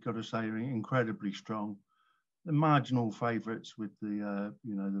 France, you've got to say, are incredibly strong. The marginal favourites with the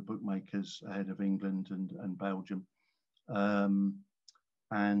the bookmakers ahead of England and Belgium. They're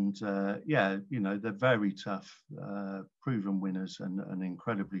very tough, proven winners and an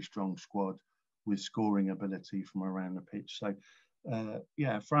incredibly strong squad with scoring ability from around the pitch. So,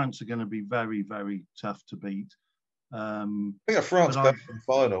 France are going to be very, very tough to beat. I think a France-Belgium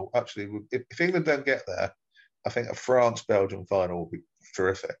final, actually, if England don't get there, I think a France-Belgium final would be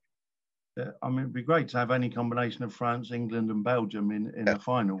terrific. It'd be great to have any combination of France, England and Belgium in a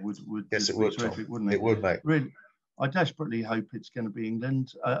final. Would yes, it would, terrific, wouldn't it? It would, mate. Really, I desperately hope it's going to be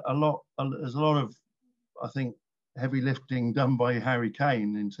England. There's a lot of, I think, heavy lifting done by Harry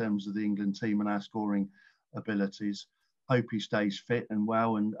Kane in terms of the England team and our scoring abilities. Hope he stays fit and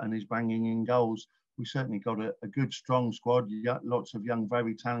well and is banging in goals. we certainly got a good, strong squad. You got lots of young,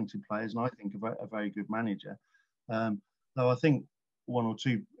 very talented players, and I think a very good manager. Though I think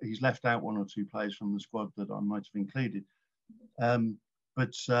he's left out one or two players from the squad that I might have included.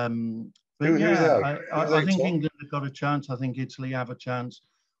 But yeah, I think England have got a chance. I think Italy have a chance.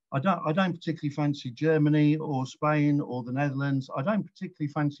 I don't particularly fancy Germany or Spain or the Netherlands. I don't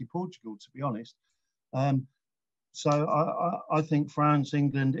particularly fancy Portugal, to be honest. So I think France,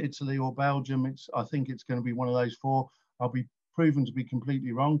 England, Italy, or Belgium. I think it's going to be one of those four. I'll be proven to be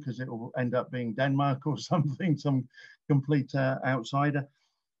completely wrong because it will end up being Denmark or something, some complete outsider.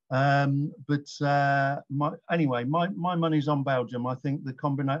 Anyway, my money's on Belgium. I think the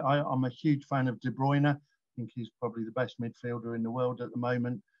combination. I'm a huge fan of De Bruyne. I think he's probably the best midfielder in the world at the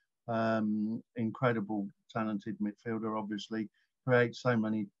moment. Incredible, talented midfielder. Obviously, creates so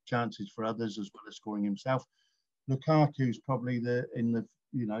many chances for others as well as scoring himself. Lukaku's probably in the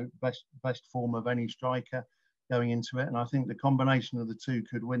best form of any striker going into it, and I think the combination of the two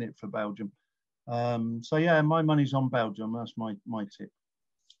could win it for Belgium. So yeah, my money's on Belgium. That's my tip.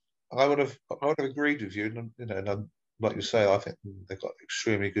 I would have agreed with you, and like you say, I think they've got an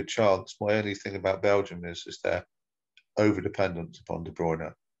extremely good chance. My only thing about Belgium is their over-dependence upon De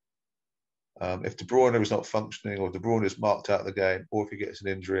Bruyne. If De Bruyne is not functioning, or De Bruyne is marked out of the game, or if he gets an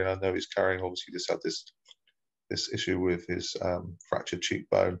injury, and I know he's carrying, obviously, just had this issue with his fractured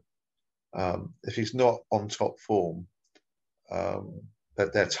cheekbone. If he's not on top form,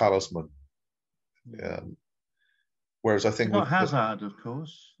 they're talisman. Whereas I think they got Hazard, of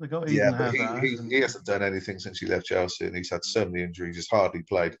course. They got Eden Hazard. He hasn't done anything since he left Chelsea, and he's had so many injuries. He's hardly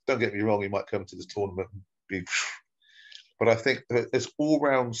played. Don't get me wrong; he might come to this tournament and be. But I think as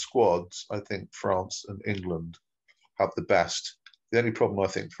all-round squads, I think France and England have the best. The only problem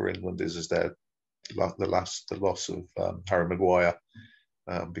I think for England is the loss of Harry Maguire,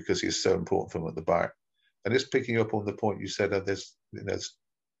 because he's so important for them at the back. And it's picking up on the point you said that there's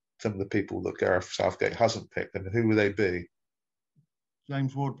some of the people that Gareth Southgate hasn't picked, and who will they be?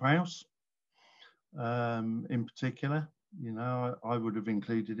 James Ward-Prowse, in particular. I would have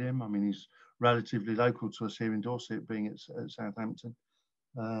included him. I mean, he's relatively local to us here in Dorset, being at Southampton.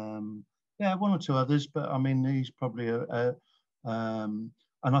 Yeah, one or two others, but I mean, he's probably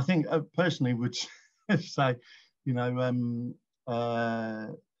and I think personally would say, that.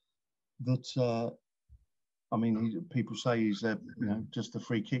 I mean, people say he's just a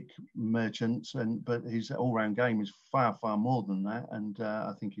free kick merchant, but his all-round game is far more than that. And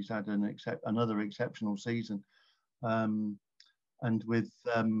I think he's had another exceptional season. And with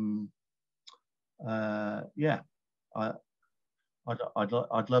I'd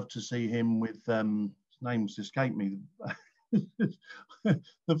love to see him with his name's escaped me. The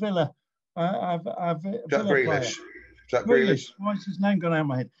Villa. Jack Grealish. Jack Grealish. Why is his name gone out of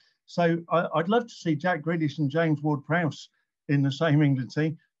my head? So I'd love to see Jack Grealish and James Ward-Prowse in the same England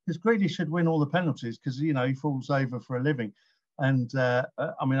team, because Grealish should win all the penalties because, he falls over for a living. And I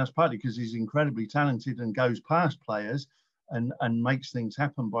mean, that's partly because he's incredibly talented and goes past players and makes things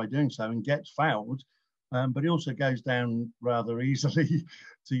happen by doing so and gets fouled. But he also goes down rather easily,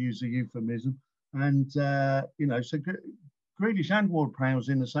 to use a euphemism. And, so Grealish and Ward-Prowse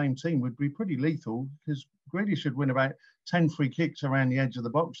in the same team would be pretty lethal, because Grealish should win about 10 free kicks around the edge of the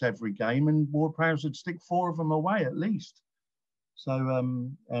box every game, and Ward-Prowse would stick 4 of them away at least.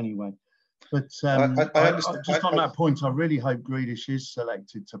 So anyway, but just on that point, I really hope Grealish is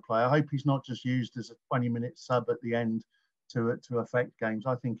selected to play. I hope he's not just used as a 20-minute sub at the end to affect games.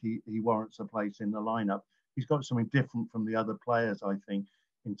 I think he warrants a place in the lineup. He's got something different from the other players, I think,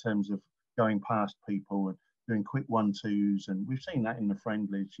 in terms of going past people and doing quick 1-2s, and we've seen that in the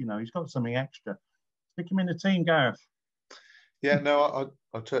friendlies. He's got something extra. Stick him in the team, Gareth. Yeah, no,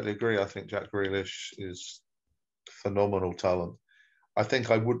 I totally agree. I think Jack Grealish is phenomenal talent. I think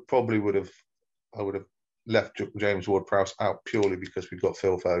I would have left James Ward-Prowse out purely because we've got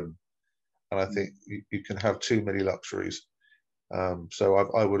Phil Foden, and I think you can have too many luxuries. So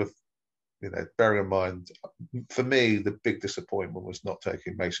I would have, bearing in mind, for me, the big disappointment was not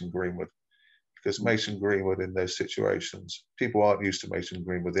taking Mason Greenwood, because Mason Greenwood in those situations, people aren't used to Mason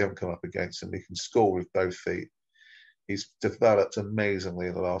Greenwood. They haven't come up against him. He can score with both feet. He's developed amazingly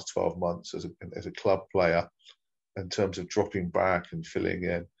in the last 12 months as a club player in terms of dropping back and filling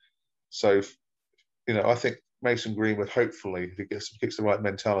in. So, I think Mason Greenwood, hopefully, if he kicks the right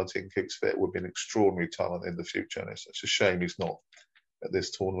mentality and kicks fit, would be an extraordinary talent in the future. And it's a shame he's not at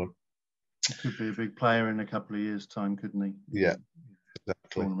this tournament. He could be a big player in a couple of years' time, couldn't he? Yeah,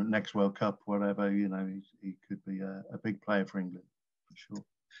 exactly. Tournament, next World Cup, whatever, he could be a big player for England, for sure.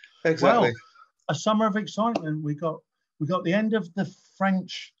 Exactly. Well, a summer of excitement. We got the end of the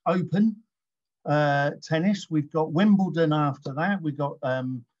French Open, tennis. We've got Wimbledon after that. We've got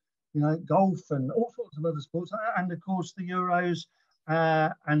golf and all sorts of other sports, and of course the Euros,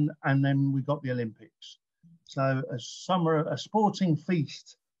 and then we've got the Olympics. So a sporting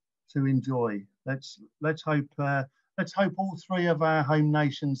feast to enjoy. Let's hope all three of our home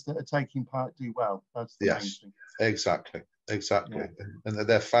nations that are taking part do well. That's the main thing. Exactly. Yeah. And that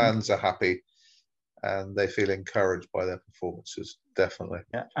their fans are happy and they feel encouraged by their performances, definitely.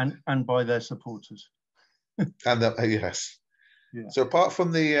 Yeah, and by their supporters. Yes. Yeah. So apart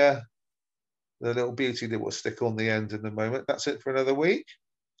from the little beauty that will stick on the end in a moment, that's it for another week.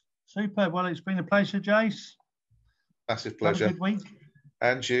 Super. Well, it's been a pleasure, Jace. Massive pleasure. Have a good week.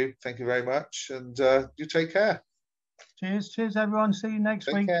 And you. Thank you very much. And you take care. Cheers, everyone. See you next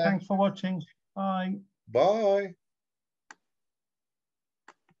week. Care. Thanks for watching. Bye. Bye.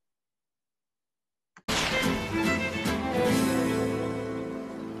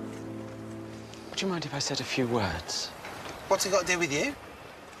 Would you mind if I said a few words? What's it got to do with you?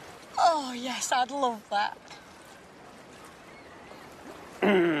 Oh, yes, I'd love that.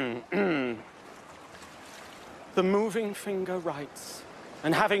 The moving finger writes,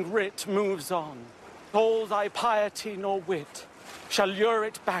 and having writ moves on. All thy piety nor wit shall lure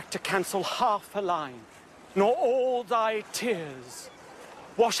it back to cancel half a line, nor all thy tears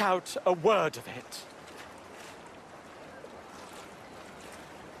wash out a word of it.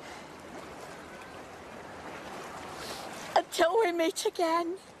 Until we meet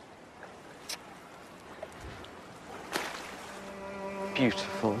again.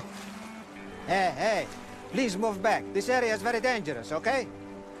 Beautiful. Hey, please move back. This area is very dangerous, okay?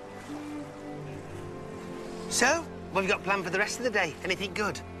 So, what have you got planned for the rest of the day? Anything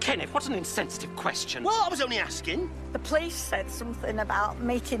good? Kenneth, what an insensitive question. Well, I was only asking. The police said something about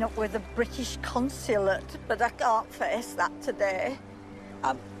meeting up with the British consulate, but I can't face that today.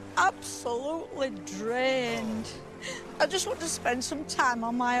 I'm absolutely drained. I just want to spend some time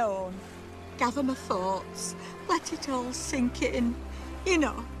on my own. Gather my thoughts, let it all sink in. You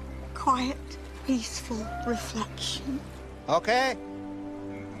know, quiet, peaceful reflection. Okay.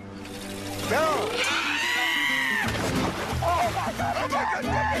 Go! Oh my God! Oh my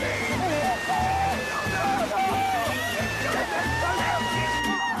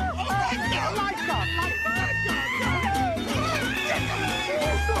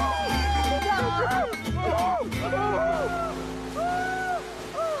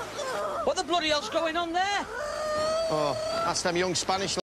What the bloody hell's going on there? Oh, that's them young Spanish